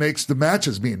makes the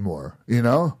matches mean more,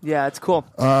 Yeah, it's cool.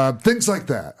 Things like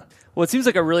that. Well, it seems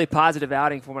like a really positive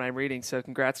outing from what I'm reading, so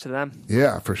congrats to them.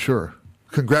 Yeah, for sure.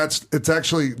 Congrats. It's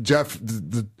actually, Jeff,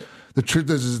 the truth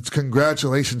is it's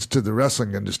congratulations to the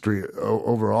wrestling industry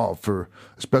overall, for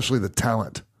especially the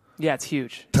talent. Yeah, it's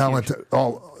huge. Talent,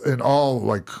 huge. all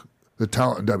like the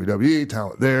talent in WWE,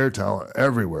 talent there, talent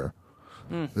everywhere.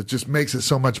 It just makes it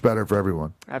so much better for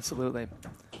everyone. Absolutely.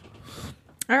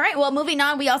 All right, well, moving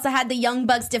on, we also had the Young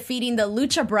Bucks defeating the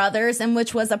Lucha Brothers, and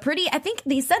which was I think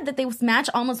they said that this match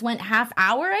almost went half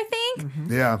hour, I think.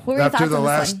 Mm-hmm. Yeah. What were your thoughts on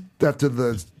this one? After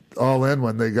the All In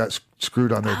when they got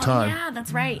screwed on their time. Yeah,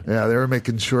 that's right. Yeah, they were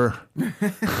making sure.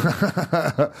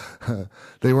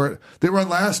 they were on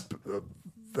last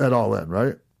at All In,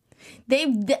 right? Yeah.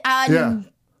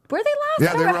 Were they last?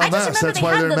 Yeah, they were on last. Just remember that's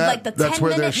why they they're had the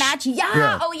 10-minute match. Yeah.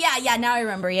 Yeah. Oh, yeah. Now I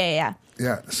remember. Yeah.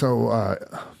 Yeah. So,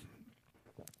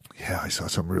 I saw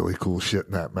some really cool shit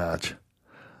in that match.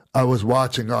 I was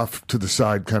watching off to the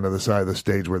side, kind of the side of the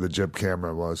stage where the jib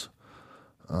camera was.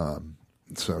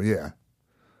 So, yeah.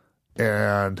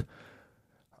 And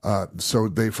so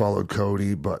they followed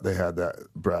Cody, but they had that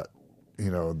Brett,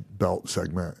 belt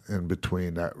segment in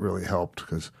between that really helped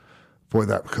because, boy,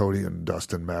 that Cody and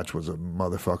Dustin match was a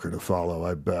motherfucker to follow,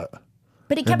 I bet.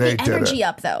 But it kept the energy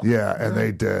up, though. Yeah, and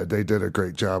they did. They did a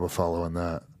great job of following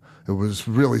that. It was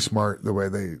really smart the way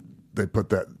they put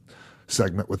that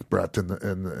segment with Brett in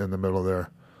the middle there,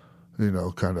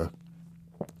 kind of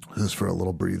just for a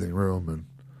little breathing room,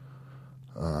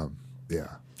 and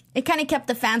yeah. It kind of kept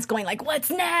the fans going like, "What's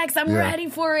next? I'm ready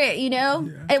for it." Yeah.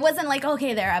 It wasn't like,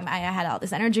 "Okay, there, I had all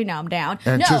this energy. Now I'm down."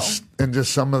 And just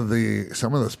some of the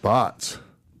spots,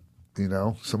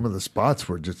 some of the spots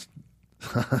were just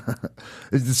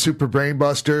it's the Super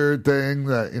Brainbuster thing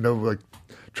that like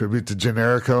tribute to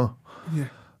Generico. Yeah.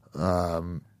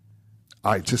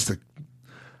 I just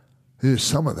there's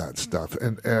some of that stuff,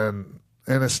 and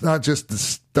it's not just the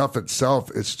stuff itself;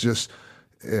 it's just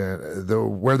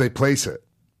where they place it.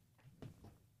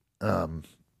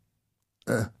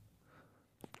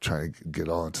 Trying to get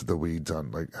all into the weeds on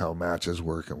like how matches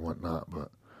work and whatnot, but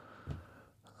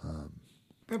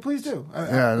please do.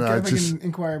 I can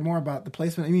inquire more about the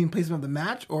placement. You mean placement of the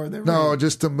match or the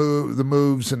just the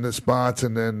moves and the spots,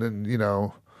 and then and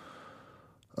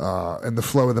the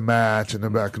flow of the match, and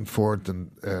the back and forth, and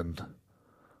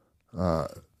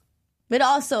it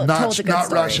also told a good not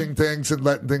story. rushing things and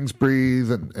letting things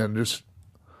breathe, and just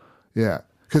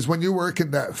because when you work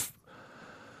in that,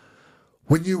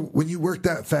 when you work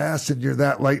that fast and you're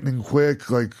that lightning quick,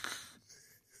 like,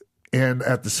 and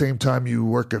at the same time you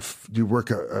work a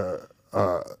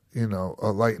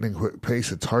lightning quick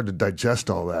pace, it's hard to digest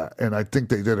all that, and I think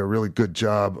they did a really good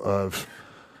job of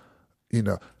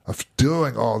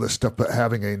doing all this stuff, but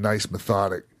having a nice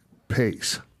methodic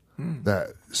pace.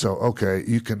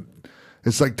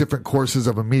 It's like different courses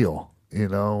of a meal,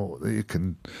 you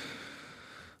can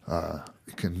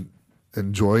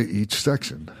enjoy each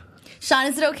section. Sean,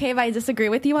 is it okay if I disagree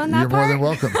with you on that part? You're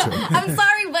more than welcome to. I'm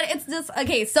sorry, but it's just,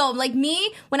 okay, so like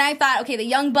me, when I thought, okay, the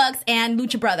Young Bucks and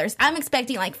Lucha Brothers, I'm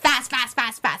expecting like fast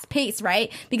pace,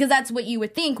 right? Because that's what you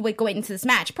would think would go into this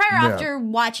match. After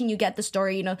watching you get the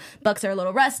story, Bucks are a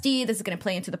little rusty, this is going to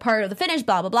play into the part of the finish,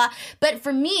 blah, blah, blah. But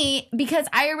for me, because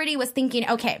I already was thinking,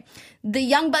 okay, the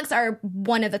Young Bucks are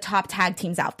one of the top tag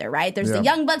teams out there, right? There's the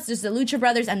Young Bucks, there's the Lucha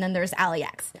Brothers, and then there's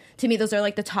LAX. To me, those are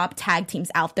like the top tag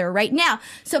teams out there right now.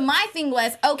 So my thing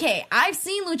was, okay, I've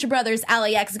seen Lucha Brothers,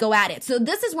 LAX go at it. So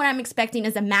this is what I'm expecting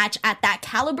as a match at that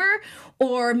caliber,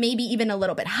 or maybe even a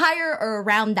little bit higher or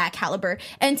around that caliber.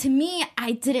 And to me,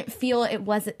 I didn't feel it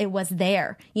was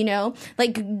there,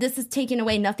 Like, this is taking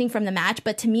away nothing from the match,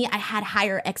 but to me, I had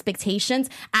higher expectations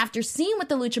after seeing what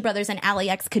the Lucha Brothers and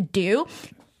LAX could do.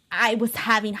 I was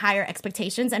having higher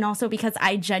expectations, and also because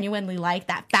I genuinely like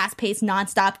that fast-paced,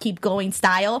 nonstop, keep going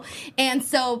style. And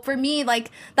so for me,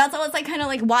 like, that's always like kind of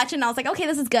like watching. I was like, okay,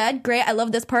 this is good, great. I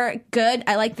love this part, good.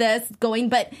 I like this going,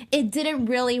 but it didn't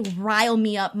really rile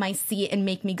me up my seat and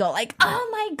make me go like, oh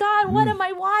my God, what am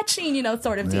I watching? You know,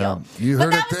 sort of deal. You But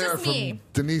heard that it was there just from me.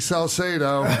 Denise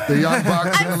Salcedo. The Young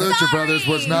Bucks and I'm the Lucha sorry. Brothers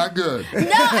was not good. No,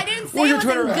 I didn't say Where's it your wasn't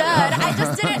Twitter good.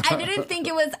 at? I didn't think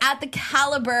it was at the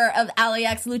caliber of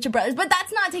LAX Lucha Brothers. But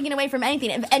that's not taking away from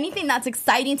anything. If anything, that's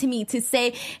exciting to me to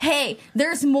say, hey,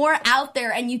 there's more out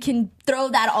there and you can throw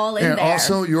that all in And there.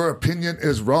 also, your opinion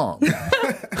is wrong.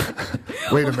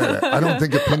 Wait a minute. I don't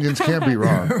think opinions can be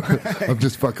wrong. I'm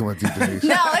just fucking with you, Denise.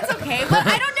 No, it's okay. But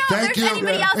I don't know Thank if you. there's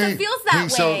anybody else that feels that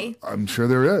way. So I'm sure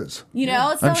there is. You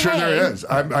know? So, I'm sure hey. there is.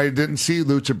 I didn't see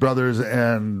Lucha Brothers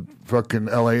and fucking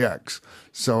LAX,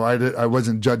 so I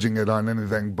wasn't judging it on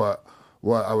anything but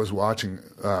what I was watching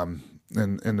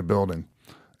in the building,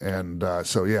 and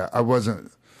so yeah, I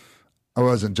wasn't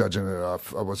judging it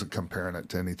off. I wasn't comparing it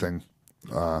to anything.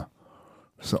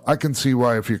 So I can see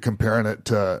why if you're comparing it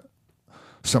to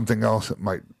something else, it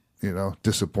might,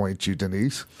 disappoint you,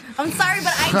 Denise. I'm sorry,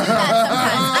 but I do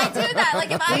that sometimes. I do that.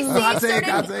 Like if Hot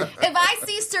I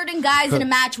see certain guys in a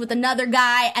match with another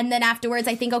guy, and then afterwards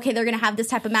I think, okay, they're gonna have this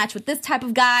type of match with this type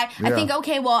of guy. I Yeah. think,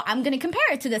 okay, well, I'm gonna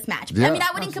compare it to this match. Yeah. I mean, I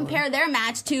wouldn't compare their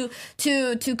match to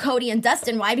Cody and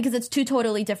Dustin. Why? Because it's two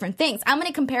totally different things. I'm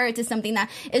gonna compare it to something that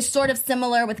is sort of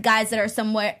similar with guys that are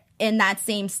somewhat in that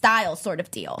same style sort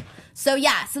of deal. So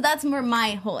yeah, so that's where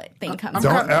my whole thing comes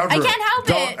from. I can't help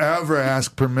Don't it. ever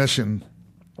ask permission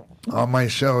on my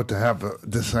show to have a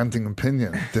dissenting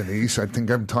opinion, Denise. I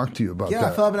think I've talked to you about Yeah, I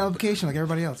that. fill out an application like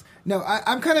everybody else. No,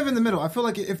 I'm kind of in the middle. I feel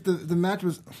like if the match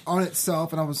was on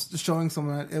itself and I was just showing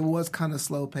someone, it was kind of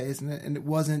slow paced and it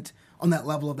wasn't on that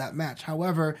level of that match.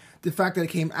 However, the fact that it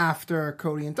came after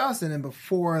Cody and Dustin and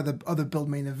before the other build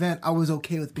main event, I was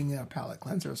okay with being a palate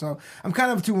cleanser. So I'm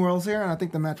kind of two worlds here, and I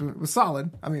think the match was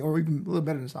solid. I mean, or even a little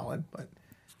better than solid, but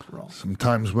overall.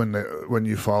 Sometimes when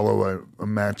you follow a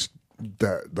match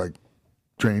that like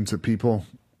drains the people,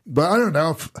 but I don't know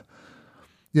if,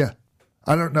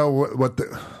 I don't know what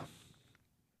the.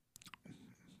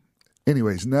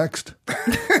 Anyways, next. All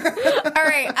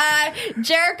right,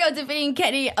 Jericho defeating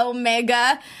Kenny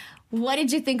Omega. What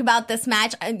did you think about this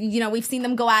match? We've seen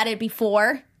them go at it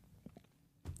before.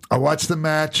 I watched the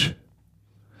match.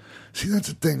 See, that's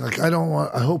the thing. Like, I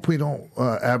hope we don't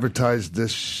advertise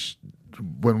this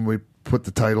when we put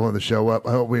the title of the show up.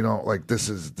 I hope we don't this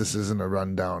isn't a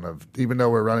rundown of, even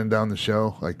though we're running down the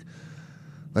show.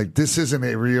 Like this isn't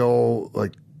a real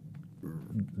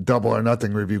Double or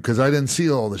Nothing review because I didn't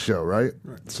see all the show, right?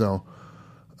 So,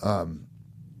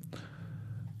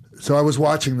 so I was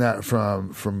watching that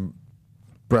from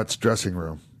Brett's dressing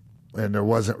room, and there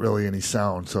wasn't really any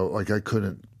sound, so I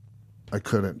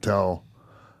couldn't tell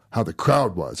how the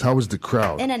crowd was. How was the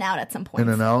crowd? In and out at some point. In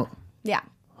and out? Yeah.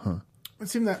 It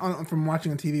seemed that from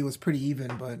watching on TV it was pretty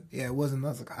even, but yeah, it wasn't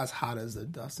as hot as the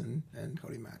Dustin and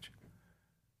Cody match.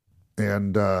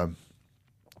 And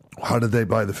how did they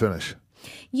buy the finish?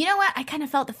 You know what? I kind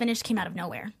of felt the finish came out of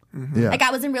nowhere. Yeah. Like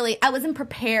I wasn't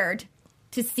prepared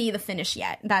to see the finish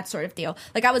yet, that sort of deal.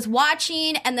 Like I was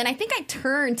watching, and then I think I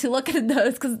turned to look at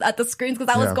the screens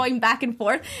because I was going back and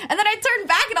forth, and then I turned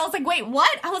back and I was like, "Wait, what?"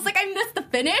 I was like, "I missed the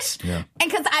finish," Yeah. and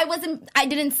because I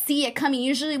didn't see it coming.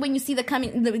 Usually, when you see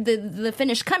the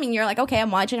finish coming, you're like, "Okay,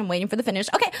 I'm watching, I'm waiting for the finish."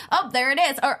 Okay, oh, there it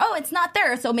is, or oh, it's not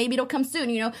there, so maybe it'll come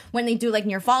soon. When they do like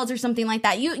near falls or something like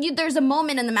that, you there's a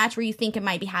moment in the match where you think it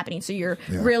might be happening, so you're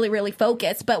really, really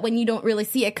focused. But when you don't really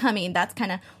see it coming, that's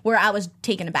kind of where I was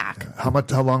taken aback.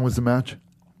 How long was the match?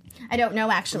 I don't know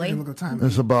actually. Look at the time. It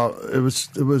was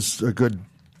a good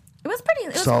It was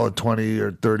pretty. solid 20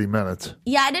 or 30 minutes.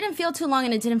 Yeah, it didn't feel too long,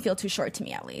 and it didn't feel too short to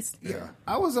me, at least. Yeah.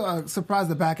 I was surprised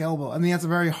the back elbow. I mean, that's a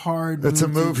very hard. That's a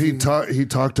move he to- he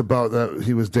talked about that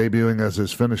he was debuting as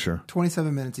his finisher.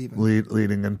 27 minutes even.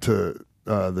 Leading into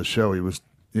the show, he was,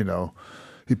 he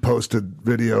posted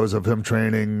videos of him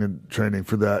training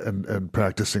for that and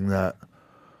practicing that.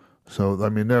 So, I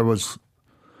mean,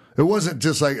 it wasn't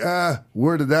just like,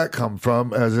 where did that come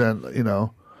from? As in, I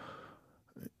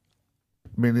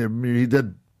mean, he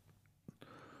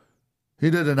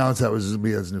did announce that was going to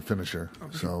be his new finisher.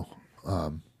 Okay. So,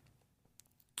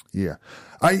 yeah.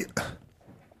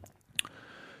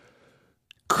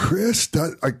 Chris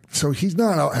does, so he's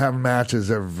not out having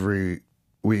matches every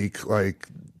week like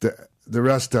the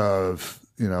rest of,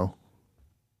 I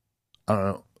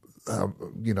don't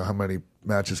know, how many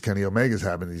matches Kenny Omega's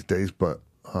having these days, but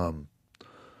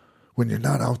when you're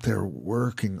not out there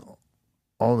working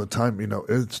all the time,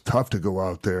 it's tough to go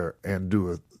out there and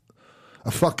do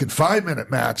a fucking 5-minute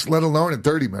match, let alone a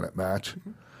 30-minute match.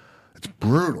 It's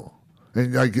brutal,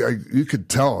 and you could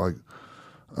tell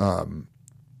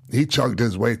he chugged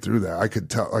his way through that. I could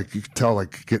tell, you could tell,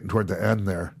 getting toward the end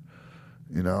there,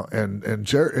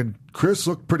 and Chris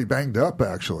looked pretty banged up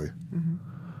actually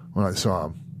when I saw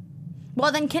him.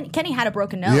 Well, then Kenny had a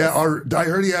broken nose. Yeah, I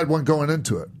heard he had one going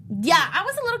into it. Yeah, I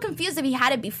was a little confused if he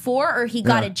had it before or he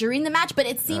got it during the match, but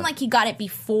it seemed like he got it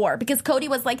before because Cody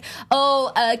was like,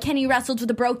 Kenny wrestled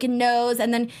with a broken nose,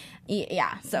 and then,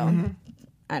 so...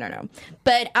 I don't know.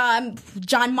 But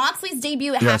Jon Moxley's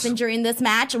debut happened during this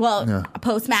match. Well,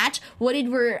 post-match.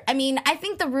 I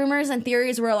think the rumors and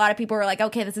theories were a lot of people were like,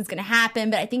 okay, this is going to happen.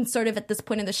 But I think sort of at this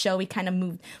point in the show, we kind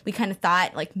of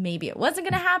thought like maybe it wasn't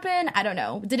going to happen. I don't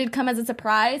know. Did it come as a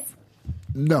surprise?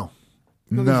 No.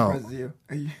 You,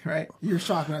 right? You're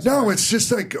shocked. No, it's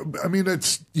just like,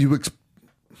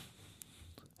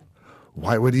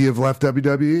 why would he have left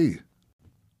WWE?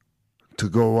 To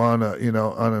go on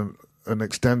an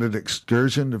extended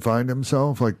excursion to find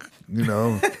himself, go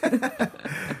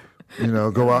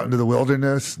out into the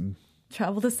wilderness and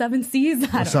travel the 7 seas,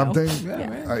 I don't know.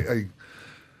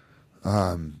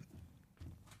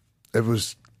 It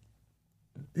was,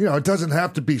 it doesn't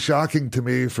have to be shocking to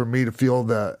me for me to feel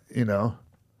that, you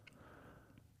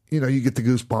get the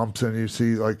goosebumps and you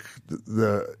see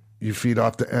you feed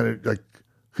off the energy,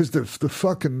 because the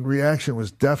fucking reaction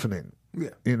was deafening. Yeah.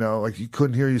 You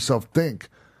couldn't hear yourself think.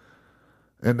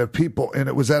 And the people, and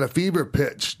it was at a fever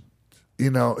pitch,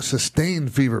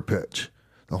 sustained fever pitch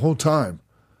the whole time.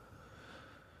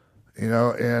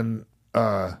 And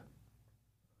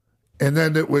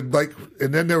then it would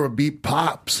and then there would be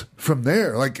pops from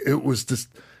there. It was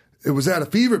at a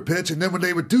fever pitch, and then when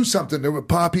they would do something, it would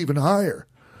pop even higher.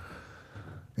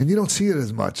 And you don't see it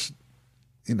as much,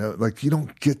 you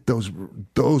don't get those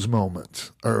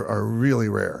moments are really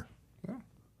rare.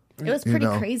 It was pretty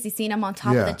crazy seeing him on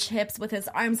top of the chips with his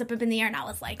arms up in the air, and I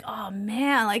was like, "Oh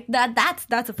man,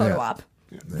 that's a photo op."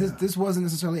 This wasn't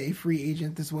necessarily a free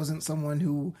agent. This wasn't someone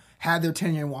who had their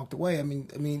tenure and walked away. I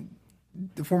mean,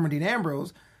 the former Dean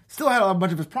Ambrose still had a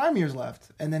bunch of his prime years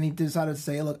left, and then he decided to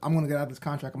say, "Look, I'm going to get out of this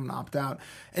contract. I'm going to opt out."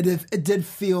 And it did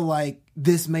feel like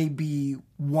this may be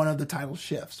one of the title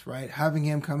shifts, right? Having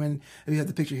him come in, we have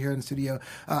the picture here in the studio,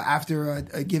 after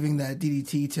giving that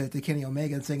DDT to Kenny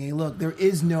Omega and saying, "Hey, look, there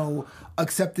is no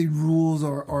accepted rules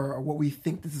or what we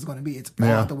think this is going to be. It's all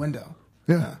out the window."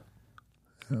 Yeah.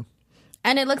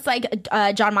 And it looks like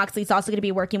Jon Moxley is also going to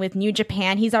be working with New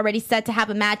Japan. He's already set to have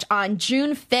a match on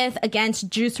June 5th against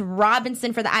Juice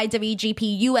Robinson for the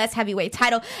IWGP US Heavyweight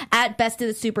title at Best of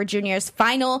the Super Juniors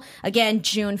final. Again,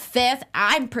 June 5th.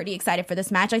 I'm pretty excited for this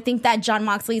match. I think that Jon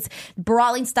Moxley's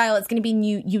brawling style is going to be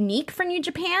unique for New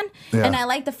Japan. Yeah. And I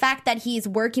like the fact that he's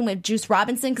working with Juice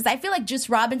Robinson, because I feel like Juice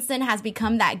Robinson has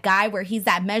become that guy where he's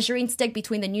that measuring stick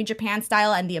between the New Japan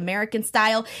style and the American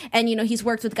style. And, he's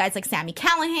worked with guys like Sami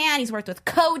Callihan. He's worked with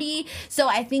Cody. So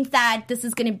I think that this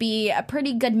is going to be a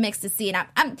pretty good mix to see. And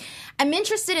I'm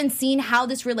interested in seeing how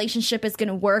this relationship is going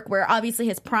to work, where obviously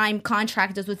his prime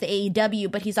contract is with the AEW,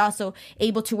 but he's also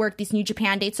able to work these New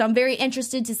Japan dates. So I'm very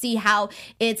interested to see how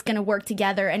it's going to work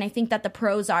together. And I think that the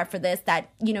pros are for this, that,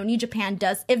 New Japan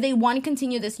does, if they want to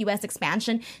continue this US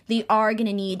expansion, they are going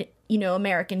to need,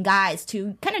 American guys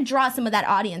to kind of draw some of that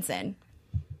audience in.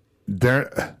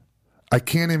 I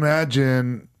can't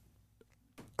imagine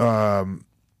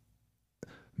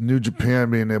New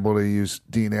Japan being able to use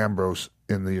Dean Ambrose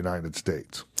in the United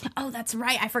States. Oh, that's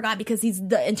right. I forgot, because he's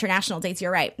the international dates.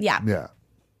 You're right. Yeah. Yeah.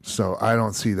 So I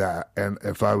don't see that. And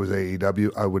if I was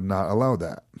AEW, I would not allow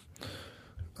that.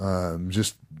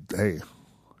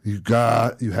 You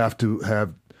have to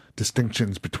have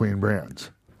distinctions between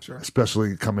brands. Sure.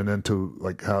 Especially coming into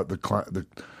how the climate of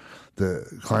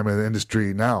the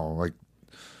industry now,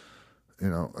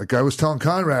 I was telling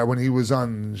Conrad when he was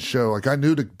on the show, I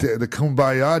knew the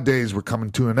Kumbaya days were coming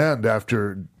to an end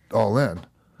after All In.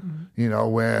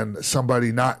 Mm-hmm. When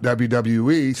somebody not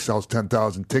WWE sells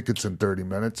 10,000 tickets in 30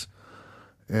 minutes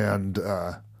and,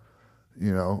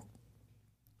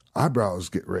 eyebrows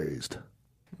get raised.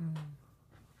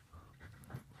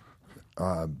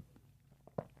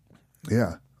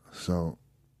 Yeah. So,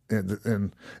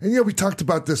 and we talked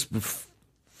about this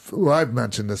before. I've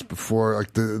mentioned this before,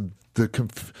 the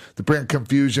brand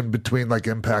confusion between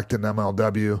Impact and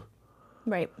MLW,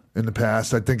 right? In the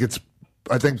past, I think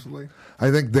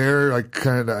they're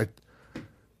kind of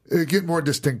get more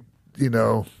distinct.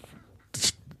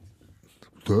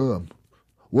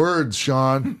 Words,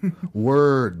 Sean,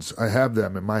 words. I have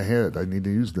them in my head. I need to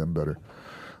use them better.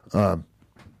 I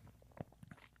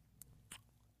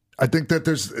think that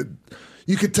there's,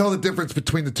 you could tell the difference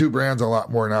between the two brands a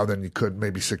lot more now than you could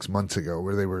maybe 6 months ago,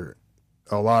 where they were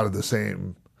a lot of the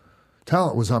same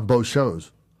talent was on both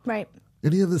shows. Right.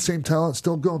 Any of the same talent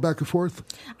still going back and forth?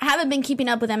 I haven't been keeping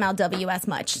up with MLW as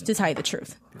much, to tell you the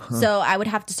truth. So I would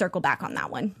have to circle back on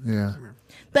that one. Yeah.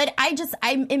 But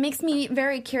it makes me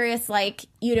very curious, like,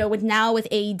 you know, with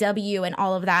AEW and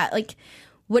all of that, like,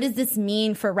 what does this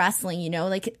mean for wrestling? You know,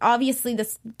 like, obviously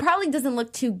this probably doesn't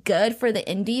look too good for the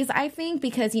indies, I think,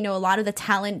 because, you know, a lot of the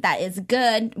talent that is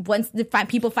good, once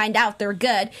people find out they're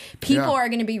good, people are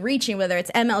going to be reaching, whether it's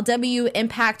MLW,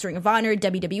 Impact, Ring of Honor,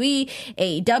 WWE,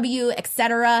 AEW,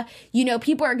 etc. You know,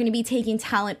 people are going to be taking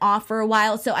talent off for a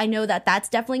while. So I know that that's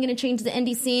definitely going to change the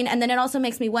indie scene. And then it also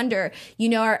makes me wonder, you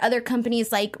know, are other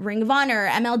companies like Ring of Honor,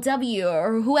 MLW,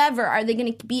 or whoever, are they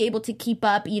going to be able to keep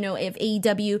up, you know, if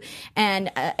AEW and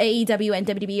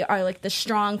WWE are like the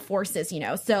strong forces, you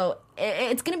know? So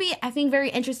it's going to be, I think, very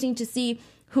interesting to see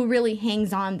who really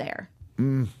hangs on there.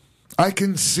 I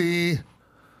can see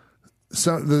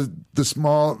some the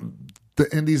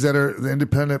indies that are the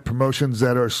independent promotions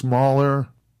that are smaller,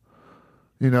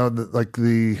 you know, like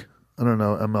the, I don't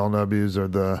know, MLWs or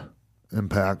the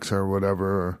Impacts or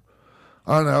whatever, or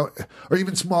I don't know, or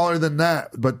even smaller than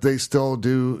that, but they still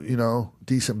do, you know,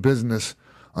 decent business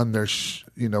on their,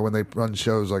 you know, when they run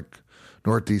shows like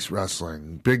Northeast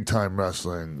Wrestling, Big Time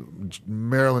Wrestling,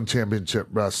 Maryland Championship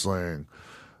Wrestling,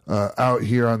 out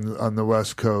here on the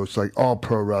West Coast, like All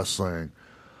Pro Wrestling.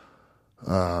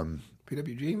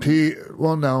 PWG?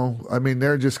 Well, no. I mean,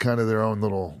 they're just kind of their own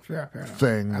little Fair enough.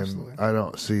 thing. Absolutely. And I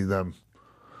don't see them,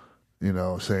 you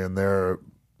know, saying they're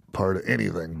part of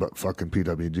anything but fucking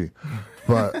PWG.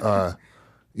 But,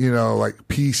 you know, like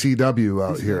PCW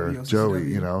out here,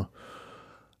 Joey, you know.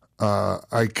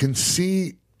 I can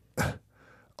see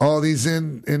all these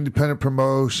independent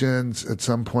promotions at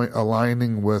some point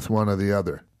aligning with one or the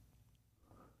other.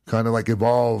 Kind of like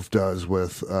Evolve does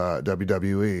with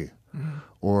WWE,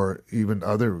 or even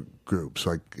other groups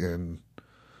like in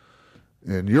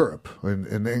Europe,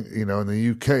 in you know, in the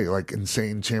UK, like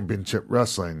Insane Championship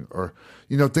Wrestling, or,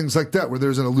 you know, things like that, where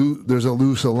there's a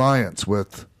loose alliance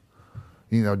with,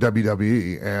 you know,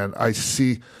 WWE. And I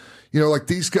see, you know, like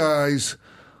these guys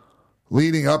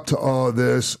leading up to all of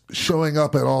this, showing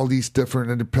up at all these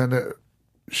different independent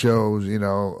shows, you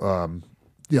know,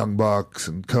 Young Bucks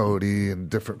and Cody and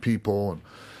different people. And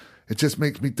it just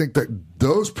makes me think that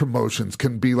those promotions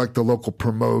can be like the local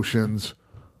promotions,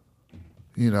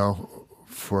 you know,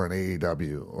 for an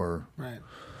AEW, or, Right.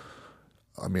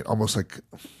 I mean, almost like,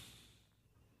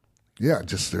 yeah,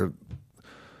 just there,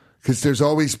 because there's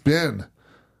always been,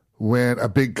 when a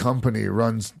big company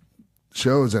runs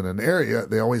shows in an area,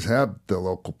 they always have the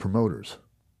local promoters.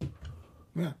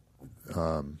 Yeah.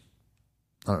 I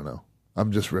don't know.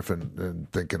 I'm just riffing and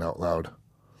thinking out loud.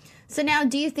 So now,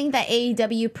 do you think that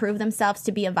AEW proved themselves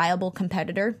to be a viable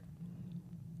competitor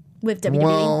with WWE?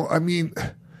 Well, I mean,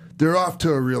 they're off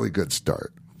to a really good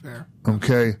start. Fair.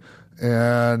 Okay.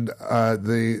 And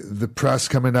the press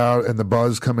coming out and the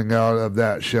buzz coming out of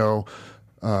that show,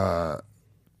 I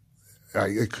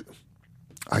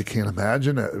can't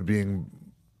imagine it being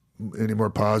any more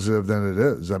positive than it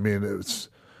is. I mean, it was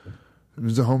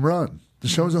a home run. The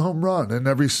show's a home run in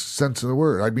every sense of the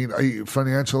word. I mean,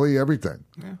 financially, everything.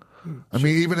 Yeah. I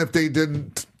mean, even if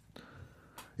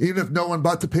no one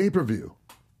bought the pay-per-view,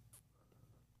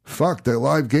 fuck, the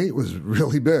live gate was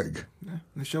really big. Yeah.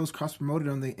 The show was cross-promoted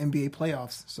on the NBA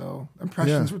playoffs, so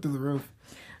impressions were through the roof.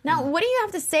 Now, what do you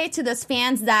have to say to those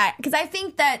fans that, because I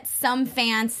think that some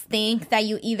fans think that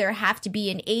you either have to be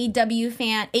an AEW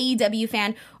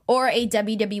fan or a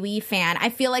WWE fan. I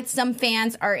feel like some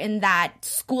fans are in that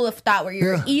school of thought where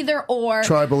you're either or.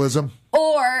 Tribalism.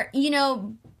 Or, you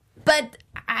know, but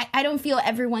I don't feel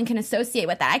everyone can associate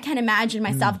with that. I can't imagine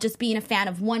myself just being a fan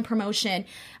of one promotion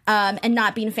and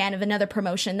not being a fan of another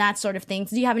promotion, that sort of thing.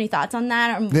 So do you have any thoughts on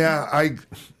that? Yeah,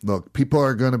 look, people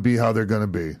are going to be how they're going to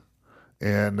be.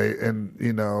 And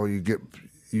you know,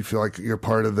 you feel like you're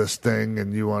part of this thing,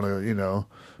 and you want to, you know,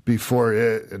 be for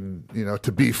it, and, you know,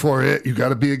 to be for it, you got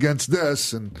to be against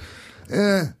this, and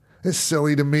it's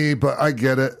silly to me, but I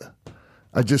get it.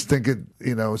 I just think it,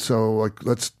 you know. So like,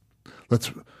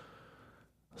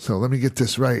 so let me get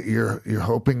this right. You're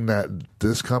hoping that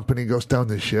this company goes down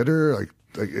the shitter, like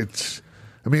it's.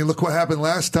 I mean, look what happened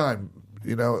last time.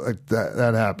 You know, like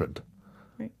that happened.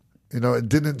 You know, it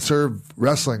didn't serve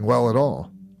wrestling well at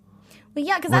all. Well,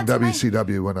 yeah, because when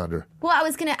WCW went under. Well, I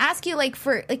was going to ask you, like,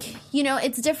 for, like, you know,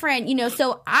 it's different, you know,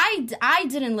 so I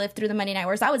didn't live through the Monday Night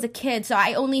Wars. I was a kid, so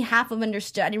I only half of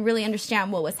understood. I didn't really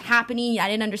understand what was happening. I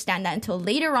didn't understand that until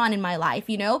later on in my life,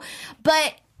 you know,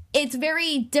 but it's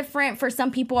very different for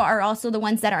some people are also the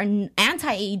ones that are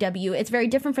anti-AEW. It's very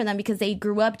different for them because they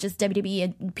grew up just WWE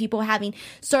and people having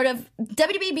sort of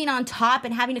WWE being on top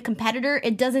and having a competitor.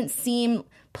 It doesn't seem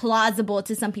plausible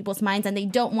to some people's minds, and they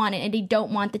don't want it, and they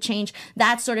don't want the change,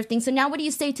 that sort of thing. So now what do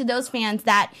you say to those fans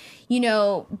that,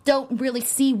 don't really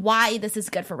see why this is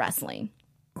good for wrestling?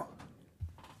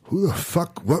 Who the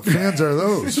fuck? What fans are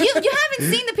those? You haven't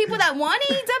seen the people that want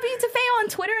AEW to fail on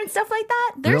Twitter and stuff like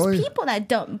that? There's Really? people that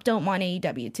don't want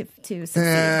AEW to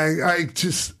succeed. I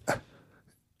just,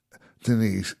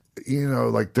 Denise,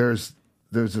 like there's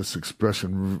this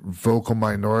expression, vocal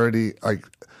minority. Like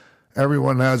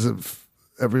everyone has a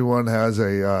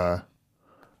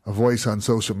voice on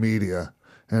social media,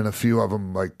 and a few of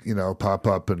them pop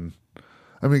up and.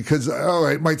 I mean, because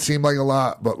it might seem like a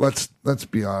lot, but let's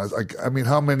be honest.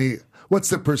 What's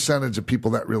the percentage of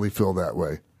people that really feel that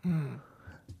way?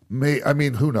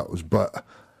 Who knows? But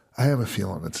I have a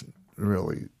feeling it's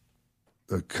really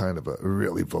a kind of a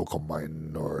really vocal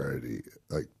minority,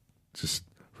 like just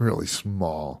really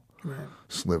small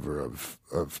sliver of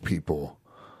people.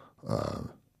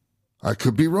 I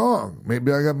could be wrong.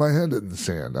 Maybe I got my head in the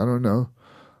sand. I don't know.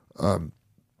 I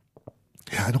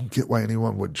don't get why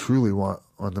anyone would truly want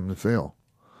them to fail,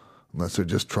 unless they're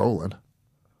just trolling.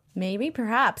 Maybe,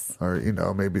 perhaps. Or,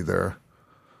 maybe they're,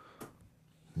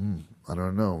 I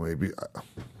don't know, Maybe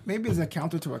it's a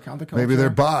counter to a counterculture. maybe they're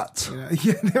bots.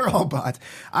 Yeah, they're all bots.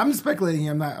 I'm speculating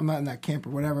here. I'm not in that camp or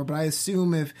whatever, but I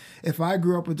assume if I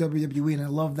grew up with WWE and I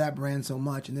love that brand so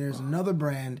much, and there's another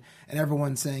brand and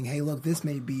everyone's saying, hey, look, this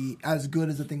may be as good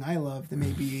as the thing I love, there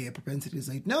may be a propensity to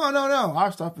say, no,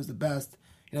 our stuff is the best.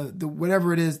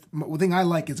 Whatever it is, the thing I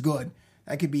like is good.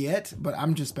 That could be it, but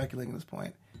I'm just speculating at this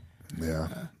point. Yeah.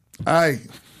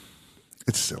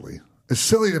 It's silly. It's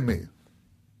silly to me.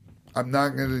 I'm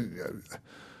not going to,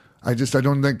 I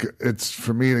don't think it's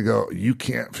for me to go, you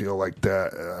can't feel like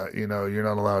that. You're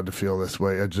not allowed to feel this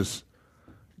way. I just,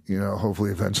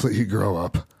 hopefully eventually you grow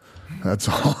up. That's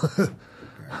all.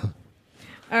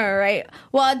 All right.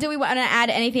 Well, do we want to add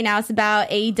anything else about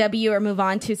AEW or move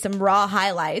on to some Raw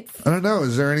highlights? I don't know.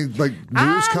 Is there any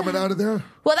news coming out of there?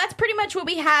 Well, that's pretty much what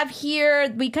we have here.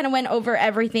 We kind of went over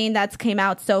everything that's came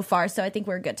out so far, so I think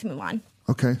we're good to move on.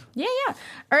 Okay. Yeah.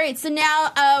 All right. So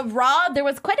now, Raw, there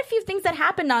was quite a few things that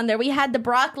happened on there. We had the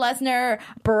Brock Lesnar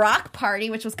Brock party,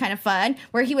 which was kind of fun,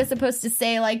 where he was supposed to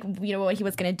say, what he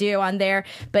was going to do on there,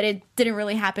 but it didn't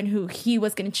really happen who he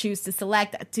was going to choose to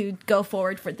select to go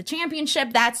forward for the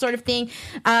championship, that sort of thing.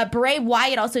 Bray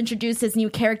Wyatt also introduced his new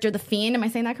character, The Fiend. Am I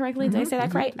saying that correctly? Did I say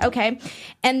that right? Okay.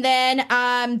 And then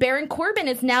Baron Corbin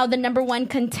is now the #1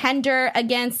 contender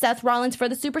against Seth Rollins for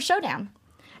the Super Showdown.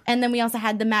 And then we also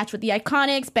had the match with the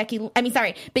Iconics, Becky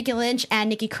Lynch and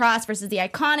Nikki Cross versus the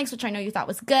Iconics, which I know you thought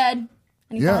was good.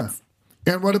 Any thoughts?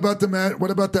 And what about the match?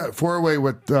 What about that 4-way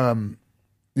with,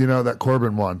 that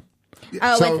Corbin won?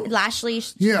 Oh, with Lashley.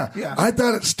 Yeah. I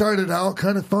thought it started out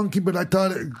kind of funky, but I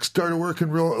thought it started working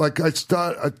real. I think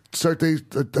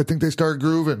they started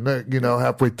grooving,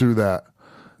 halfway through that.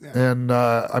 Yeah. And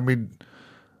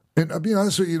and I'll be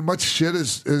honest with you, much shit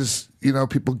as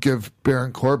people give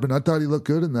Baron Corbin. I thought he looked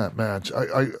good in that match.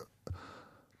 I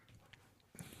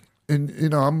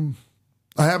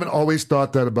haven't always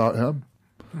thought that about him,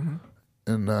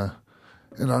 and I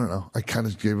don't know. I kind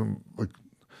of gave him I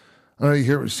don't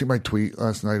know. See my tweet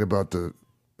last night about the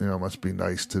must be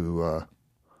nice to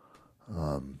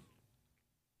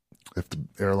if the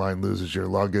airline loses your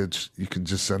luggage, you can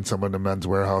just send someone to Men's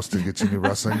Warehouse to get you new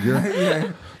wrestling gear.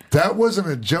 Yeah. That wasn't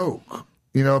a joke.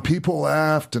 People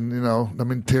laughed,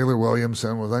 and Taylor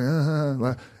Williamson was like,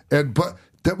 but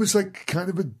that was kind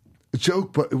of a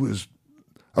joke, but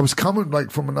I was coming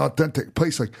from an authentic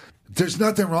place. There's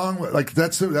nothing wrong with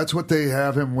that's what they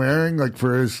have him wearing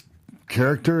for his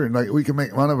character, and we can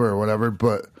make fun of her or whatever,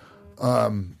 but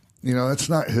that's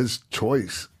not his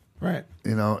choice, right?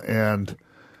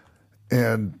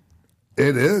 And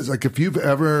it is if you've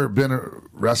ever been a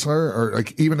wrestler or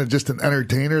even just an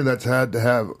entertainer that's had to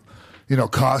have,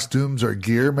 costumes or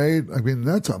gear made.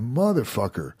 That's a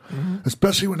motherfucker,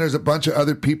 especially when there's a bunch of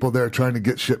other people there trying to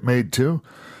get shit made too.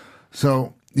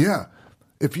 So yeah,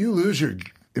 if you lose your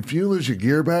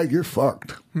gear bag, you're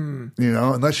fucked.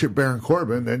 Unless you're Baron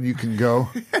Corbin, then you can go,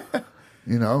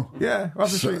 Yeah,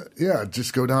 off the street. Yeah,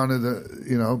 just go down to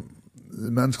the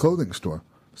men's clothing store.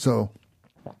 So.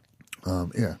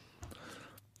 Yeah.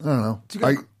 I don't know.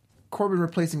 Corbin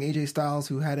replacing AJ Styles,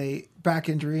 who had a back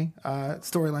injury,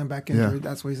 storyline back injury. Yeah.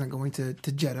 That's why he's not going to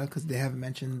Jeddah, because they haven't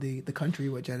mentioned the country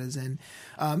what Jeddah's in.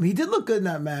 He did look good in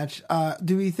that match.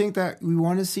 Do we think that we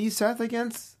want to see Seth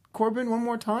against Corbin one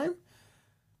more time?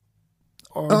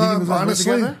 Or do you think it was all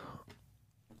Honestly, together?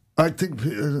 I think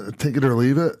take it or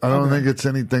leave it. I don't think it's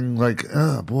anything like,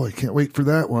 oh boy, can't wait for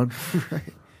that one.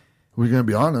 Right. We're gonna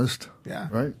be honest, Yeah.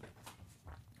 right?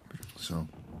 So,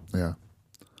 yeah,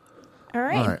 All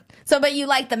right. All right. So, but you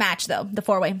liked the match though, the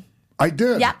 4-way. I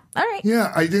did. Yeah. All right.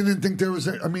 Yeah, I didn't think there was.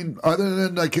 I mean, other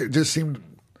than like it just seemed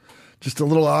just a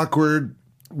little awkward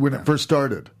when it first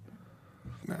started.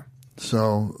 Yeah.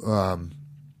 So,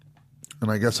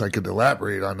 and I guess I could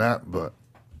elaborate on that, but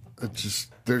it's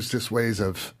just there's just ways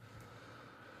of.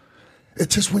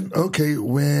 It's just when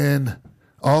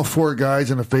all four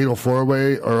guys in a fatal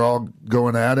 4-way are all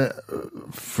going at it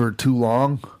for too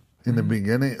long in the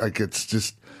beginning, like it's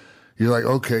just you're like,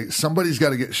 okay, somebody's got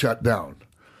to get shut down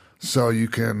so you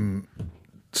can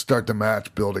start the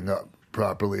match building up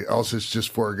properly. Else it's just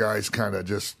four guys kind of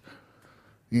just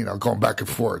going back and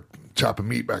forth, chopping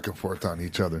meat back and forth on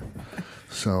each other.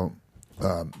 So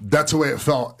that's the way it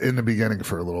felt in the beginning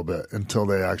for a little bit until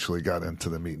they actually got into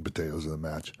the meat and potatoes of the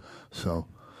match. So,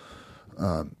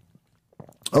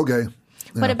 okay.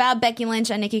 What about Becky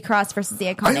Lynch and Nikki Cross versus the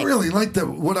Iconics? I really liked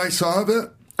what I saw of it.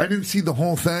 I didn't see the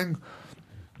whole thing,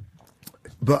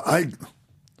 but I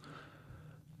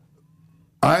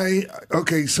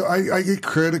get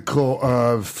critical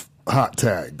of hot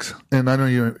tags, and I know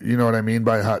you know what I mean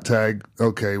by hot tag.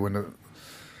 Okay, when the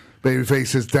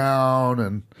babyface is down,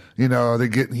 and they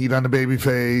get heat on the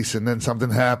babyface, and then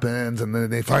something happens, and then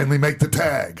they finally make the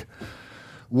tag.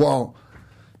 Well,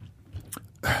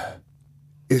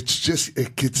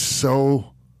 it gets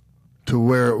so to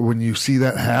where when you see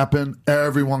that happen,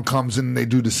 everyone comes in and they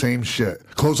do the same shit.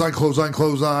 Clothesline, clothesline,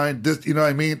 clothesline. This, you know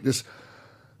what I mean?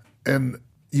 And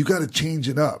you got to change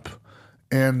it up.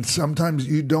 And sometimes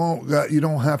you don't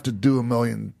have to do a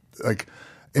million.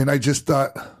 And I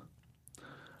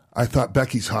thought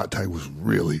Becky's hot tag was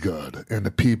really good, and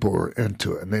the people were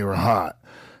into it, and they were hot,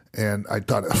 and I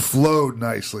thought it flowed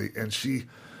nicely, and she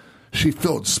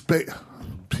filled space.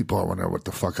 People are wondering what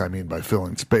the fuck I mean by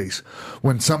filling space.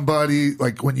 When somebody,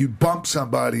 when you bump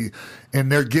somebody and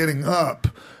they're getting up,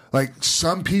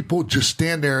 some people just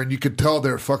stand there and you could tell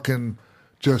they're fucking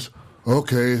just,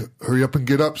 okay, hurry up and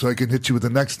get up so I can hit you with the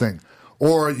next thing.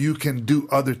 Or you can do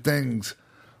other things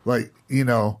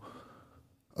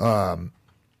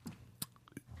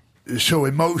show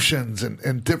emotions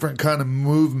and different kind of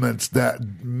movements that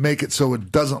make it so it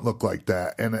doesn't look like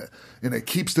that. And it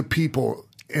keeps the people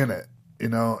in it.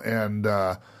 And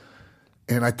I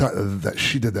thought that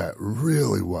she did that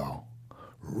really well.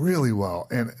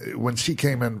 And when she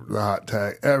came in the hot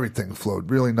tag, everything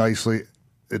flowed really nicely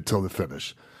until the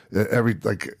finish. I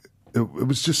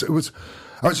was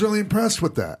really impressed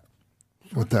with that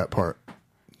part.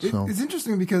 So. It's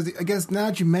interesting because I guess now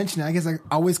that you mention it, I guess I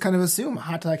always kind of assume a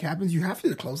hot tag happens, you have to do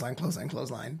the clothesline.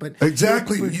 But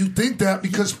exactly, you think that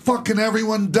because fucking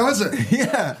everyone does it.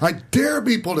 Yeah, I dare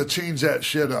people to change that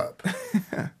shit up.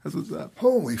 That's what's up.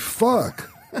 Holy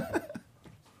fuck.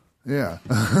 Yeah.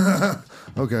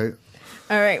 Okay.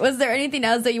 All right. Was there anything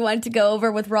else that you wanted to go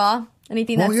over with Raw?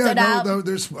 Anything that stood out? No,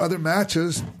 there's other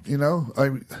matches.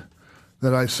 That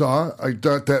I saw. I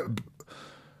thought that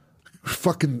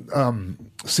fucking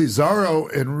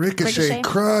Cesaro and Ricochet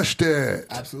crushed it.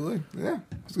 Absolutely. Yeah.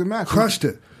 It's a good match. Crushed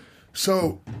it.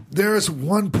 So there is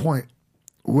one point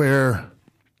where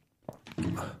they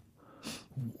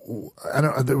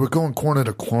were going corner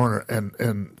to corner and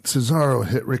Cesaro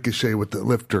hit Ricochet with the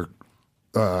lifter.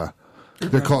 They're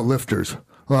called lifters.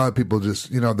 A lot of people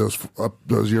just,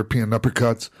 those European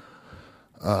uppercuts.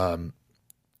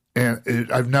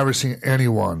 I've never seen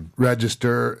anyone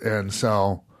register and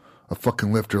sell a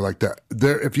fucking lifter like that.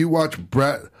 If you watch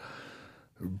Bret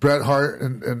Hart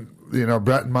and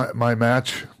Bret in my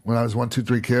match when I was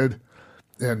 1-2-3 kid,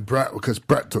 and because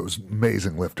Bret those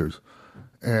amazing lifters,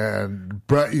 and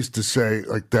Bret used to say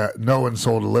like that, no one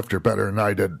sold a lifter better than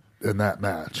I did in that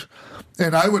match,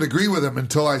 and I would agree with him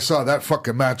until I saw that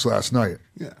fucking match last night.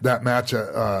 Yeah. That match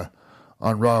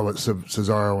on Raw with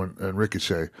Cesaro and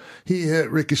Ricochet. He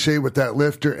hit Ricochet with that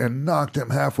lifter and knocked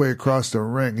him halfway across the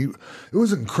ring. It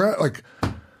was incredible.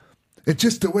 It's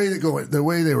just the way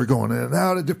they were going in and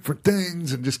out of different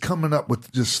things and just coming up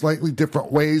with just slightly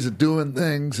different ways of doing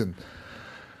things. And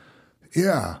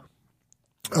yeah,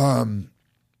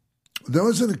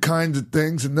 those are the kinds of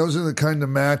things, and those are the kind of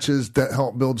matches that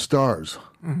help build stars.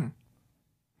 Mm-hmm.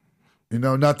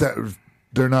 Not that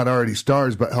they're not already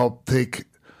stars, but help take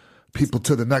people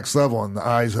to the next level in the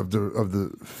eyes of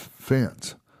the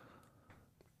fans.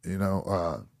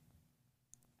 Yeah,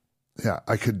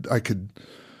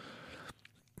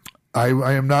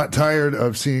 I am not tired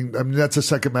of seeing. I mean, that's the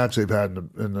second match they've had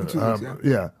in the 2 weeks,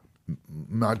 yeah.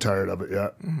 not tired of it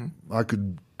yet.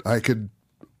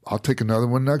 I'll take another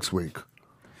one next week.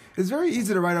 It's very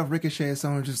easy to write off Ricochet as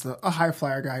someone just a high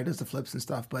flyer guy who does the flips and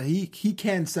stuff, but he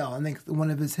can sell. I think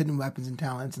one of his hidden weapons and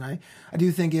talents, and I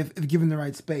do think if given the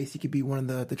right space, he could be one of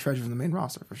the treasures in the main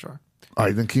roster for sure.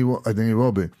 I think he will. I think he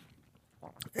will be.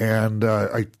 And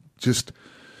I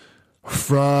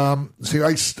first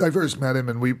met him,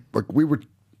 and we were.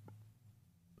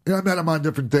 I met him on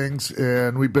different things,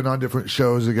 and we've been on different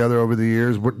shows together over the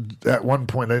years. But at one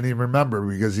point, I didn't even remember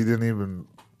because he didn't even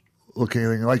look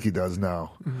anything like he does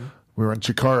now. Mm-hmm. We were on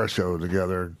Chikara show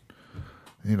together.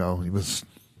 He was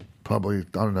probably, I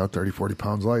don't know, 30, 40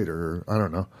 pounds lighter, or I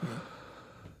don't know.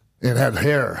 Yeah. And had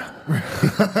hair.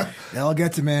 I'll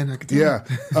get to, man. I can tell yeah.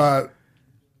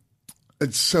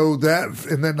 And so that,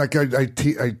 and then like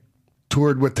I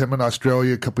toured with him in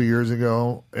Australia a couple of years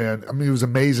ago, and I mean, it was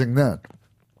amazing then.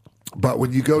 But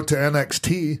when you go to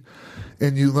NXT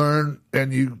and you learn,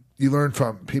 and you learn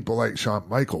from people like Shawn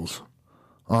Michaels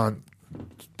on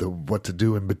what to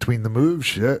do in between the moves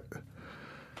shit,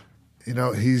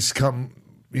 he's come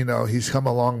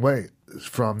a long way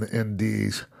from the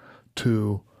indies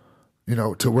to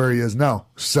where he is now,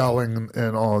 selling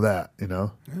and all of that, and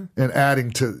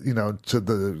adding to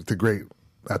the great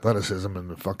athleticism and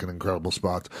the fucking incredible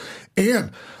spots.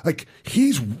 And like,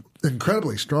 he's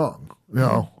incredibly strong,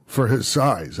 for his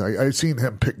size. I've seen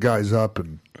him pick guys up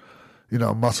and,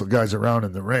 muscle guys around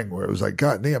in the ring where it was like,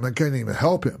 God damn, I can't even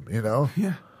help him,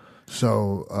 Yeah.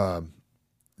 So,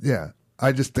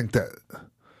 I just think that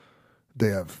they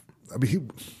have,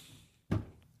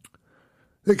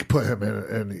 they could put him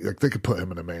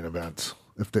in the main events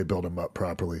if they build him up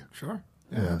properly. Sure.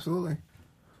 Yeah. Absolutely.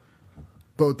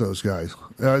 Both those guys.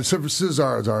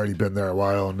 Cesaro's already been there a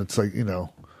while, and it's like,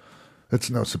 it's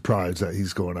no surprise that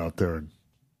he's going out there and,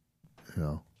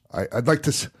 I'd like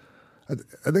to.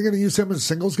 Are they going to use him as a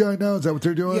singles guy now? Is that what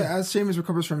they're doing? Yeah, as Sheamus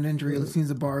recovers from an injury, it seems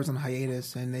the bar is on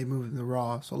hiatus, and they move into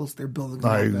Raw. So it looks they're building.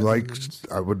 I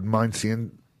wouldn't mind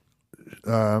seeing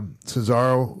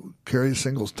Cesaro carry a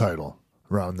singles title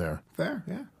around there. Fair,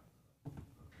 yeah.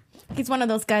 He's one of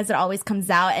those guys that always comes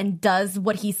out and does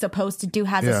what he's supposed to do,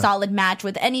 has a solid match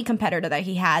with any competitor that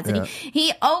he has. And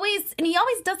he always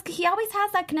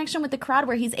has that connection with the crowd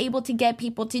where he's able to get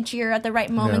people to cheer at the right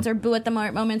moments or boo at the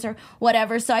right moments or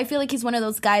whatever. So I feel like he's one of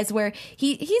those guys where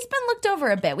he's been looked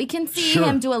over a bit. We can see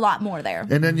him do a lot more there.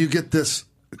 And then you get this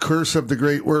curse of the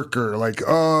great worker, like,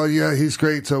 oh yeah, he's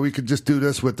great, so we could just do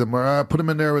this with him, or put him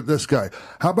in there with this guy.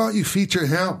 How about you feature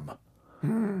him?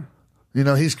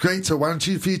 He's great, so why don't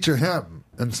you feature him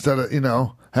instead of,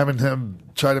 having him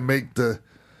try to make the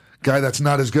guy that's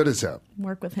not as good as him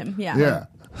work with him. Yeah. Yeah.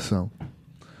 So,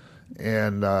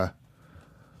 and, there's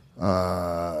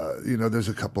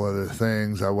a couple other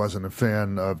things. I wasn't a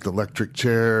fan of the electric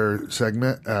chair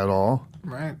segment at all.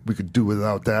 Right. We could do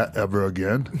without that ever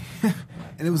again.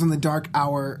 And it was on the Dark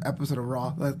Hour episode of Raw.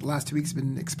 The last 2 weeks have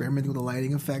been experimenting with the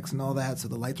lighting effects and all that, so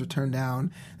the lights were turned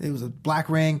down. It was a black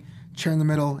ring, chair in the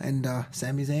middle, and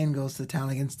Sami Zayn goes to town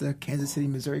against the Kansas City,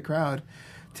 Missouri crowd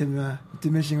to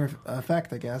diminishing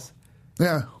effect, I guess.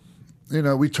 Yeah.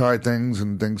 We tried things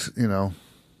and things,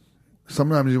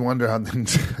 sometimes you wonder how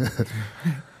things,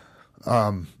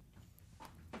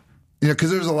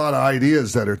 because there's a lot of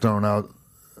ideas that are thrown out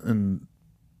in,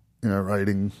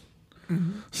 writing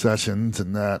sessions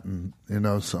and that, and,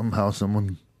 somehow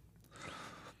someone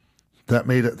that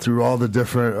made it through all the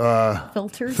different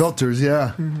filters,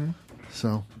 yeah. Mm-hmm.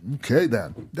 So, okay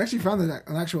then. They actually found an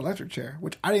actual electric chair,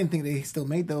 which I didn't think they still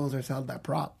made those or sold that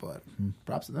prop, but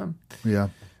props to them. Yeah.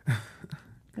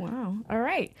 Wow. All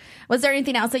right. Was there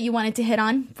anything else that you wanted to hit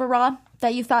on for Raw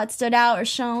that you thought stood out or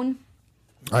shown?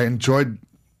 I enjoyed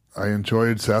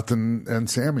Seth and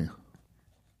Sammy.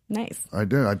 Nice. I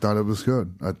did. I thought it was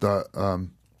good. I thought I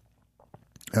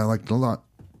liked it a lot.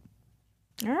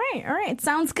 All right.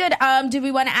 Sounds good. Do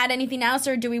we want to add anything else,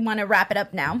 or do we want to wrap it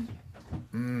up now?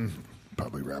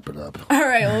 Probably wrap it up. All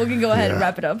right. Well, we can go ahead and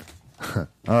wrap it up. All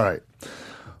right.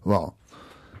 Well,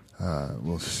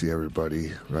 we'll see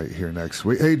everybody right here next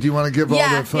week. Hey, do you want to give all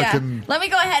the fucking... Yeah. Let me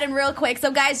go ahead and real quick.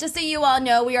 So, guys, just so you all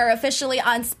know, we are officially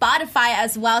on Spotify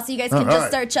as well. So you guys can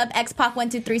just search up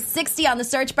X-Pac12360 on the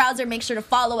search browser. Make sure to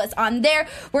follow us on there.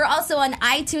 We're also on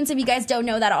iTunes if you guys don't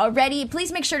know that already.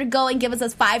 Please make sure to go and give us a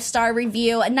 5-star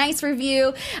review, a nice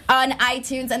review on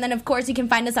iTunes. And then, of course, you can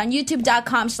find us on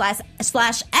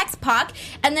youtube.com/Xpac.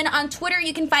 And then on Twitter,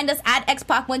 you can find us at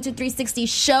X-Pac12360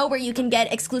 show, where you can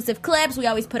get exclusive clips. We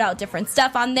always put out about different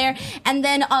stuff on there. And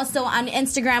then also on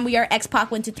Instagram, we are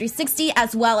xpac12360,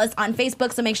 as well as on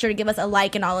Facebook. So make sure to give us a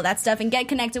like and all of that stuff and get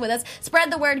connected with us.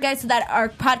 Spread the word, guys, so that our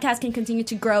podcast can continue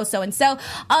to grow. So.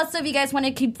 Also, if you guys want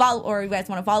to keep follow, or you guys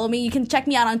want to follow me, you can check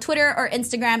me out on Twitter or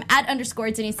Instagram at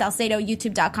 _Denise Salcedo,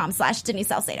 youtube.com/Denise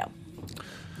Salcedo.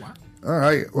 All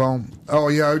right. Well,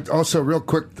 also, real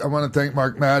quick, I want to thank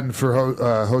Mark Madden for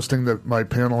hosting my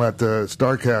panel at the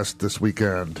StarCast this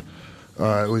weekend.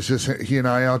 It was just he and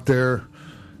I out there,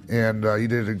 and he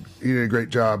did a great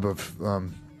job of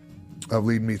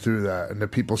leading me through that, and the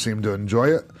people seemed to enjoy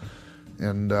it.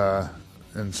 And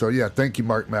so, yeah, thank you,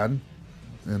 Mark Madden.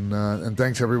 And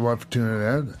thanks everyone for tuning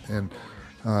in, and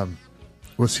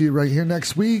we'll see you right here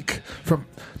next week from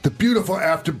the beautiful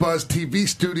AfterBuzz TV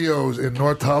studios in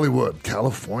North Hollywood,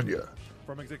 California.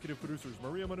 From executive producers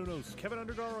Maria Menounos, Kevin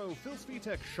Undergaro, Phil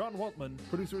Svitek, Sean Waltman,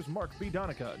 producers Mark B.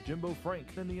 Donica, Jimbo Frank,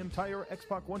 and the entire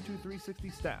Xpac 12360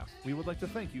 staff, we would like to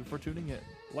thank you for tuning in.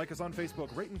 Like us on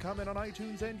Facebook, rate and comment on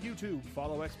iTunes and YouTube.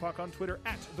 Follow Xpac on Twitter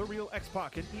at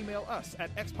TheRealXpac and email us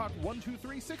at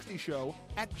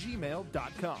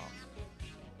xpac12360show@gmail.com.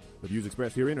 The views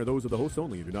expressed herein are those of the hosts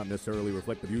only and do not necessarily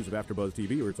reflect the views of AfterBuzz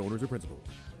TV or its owners or principals.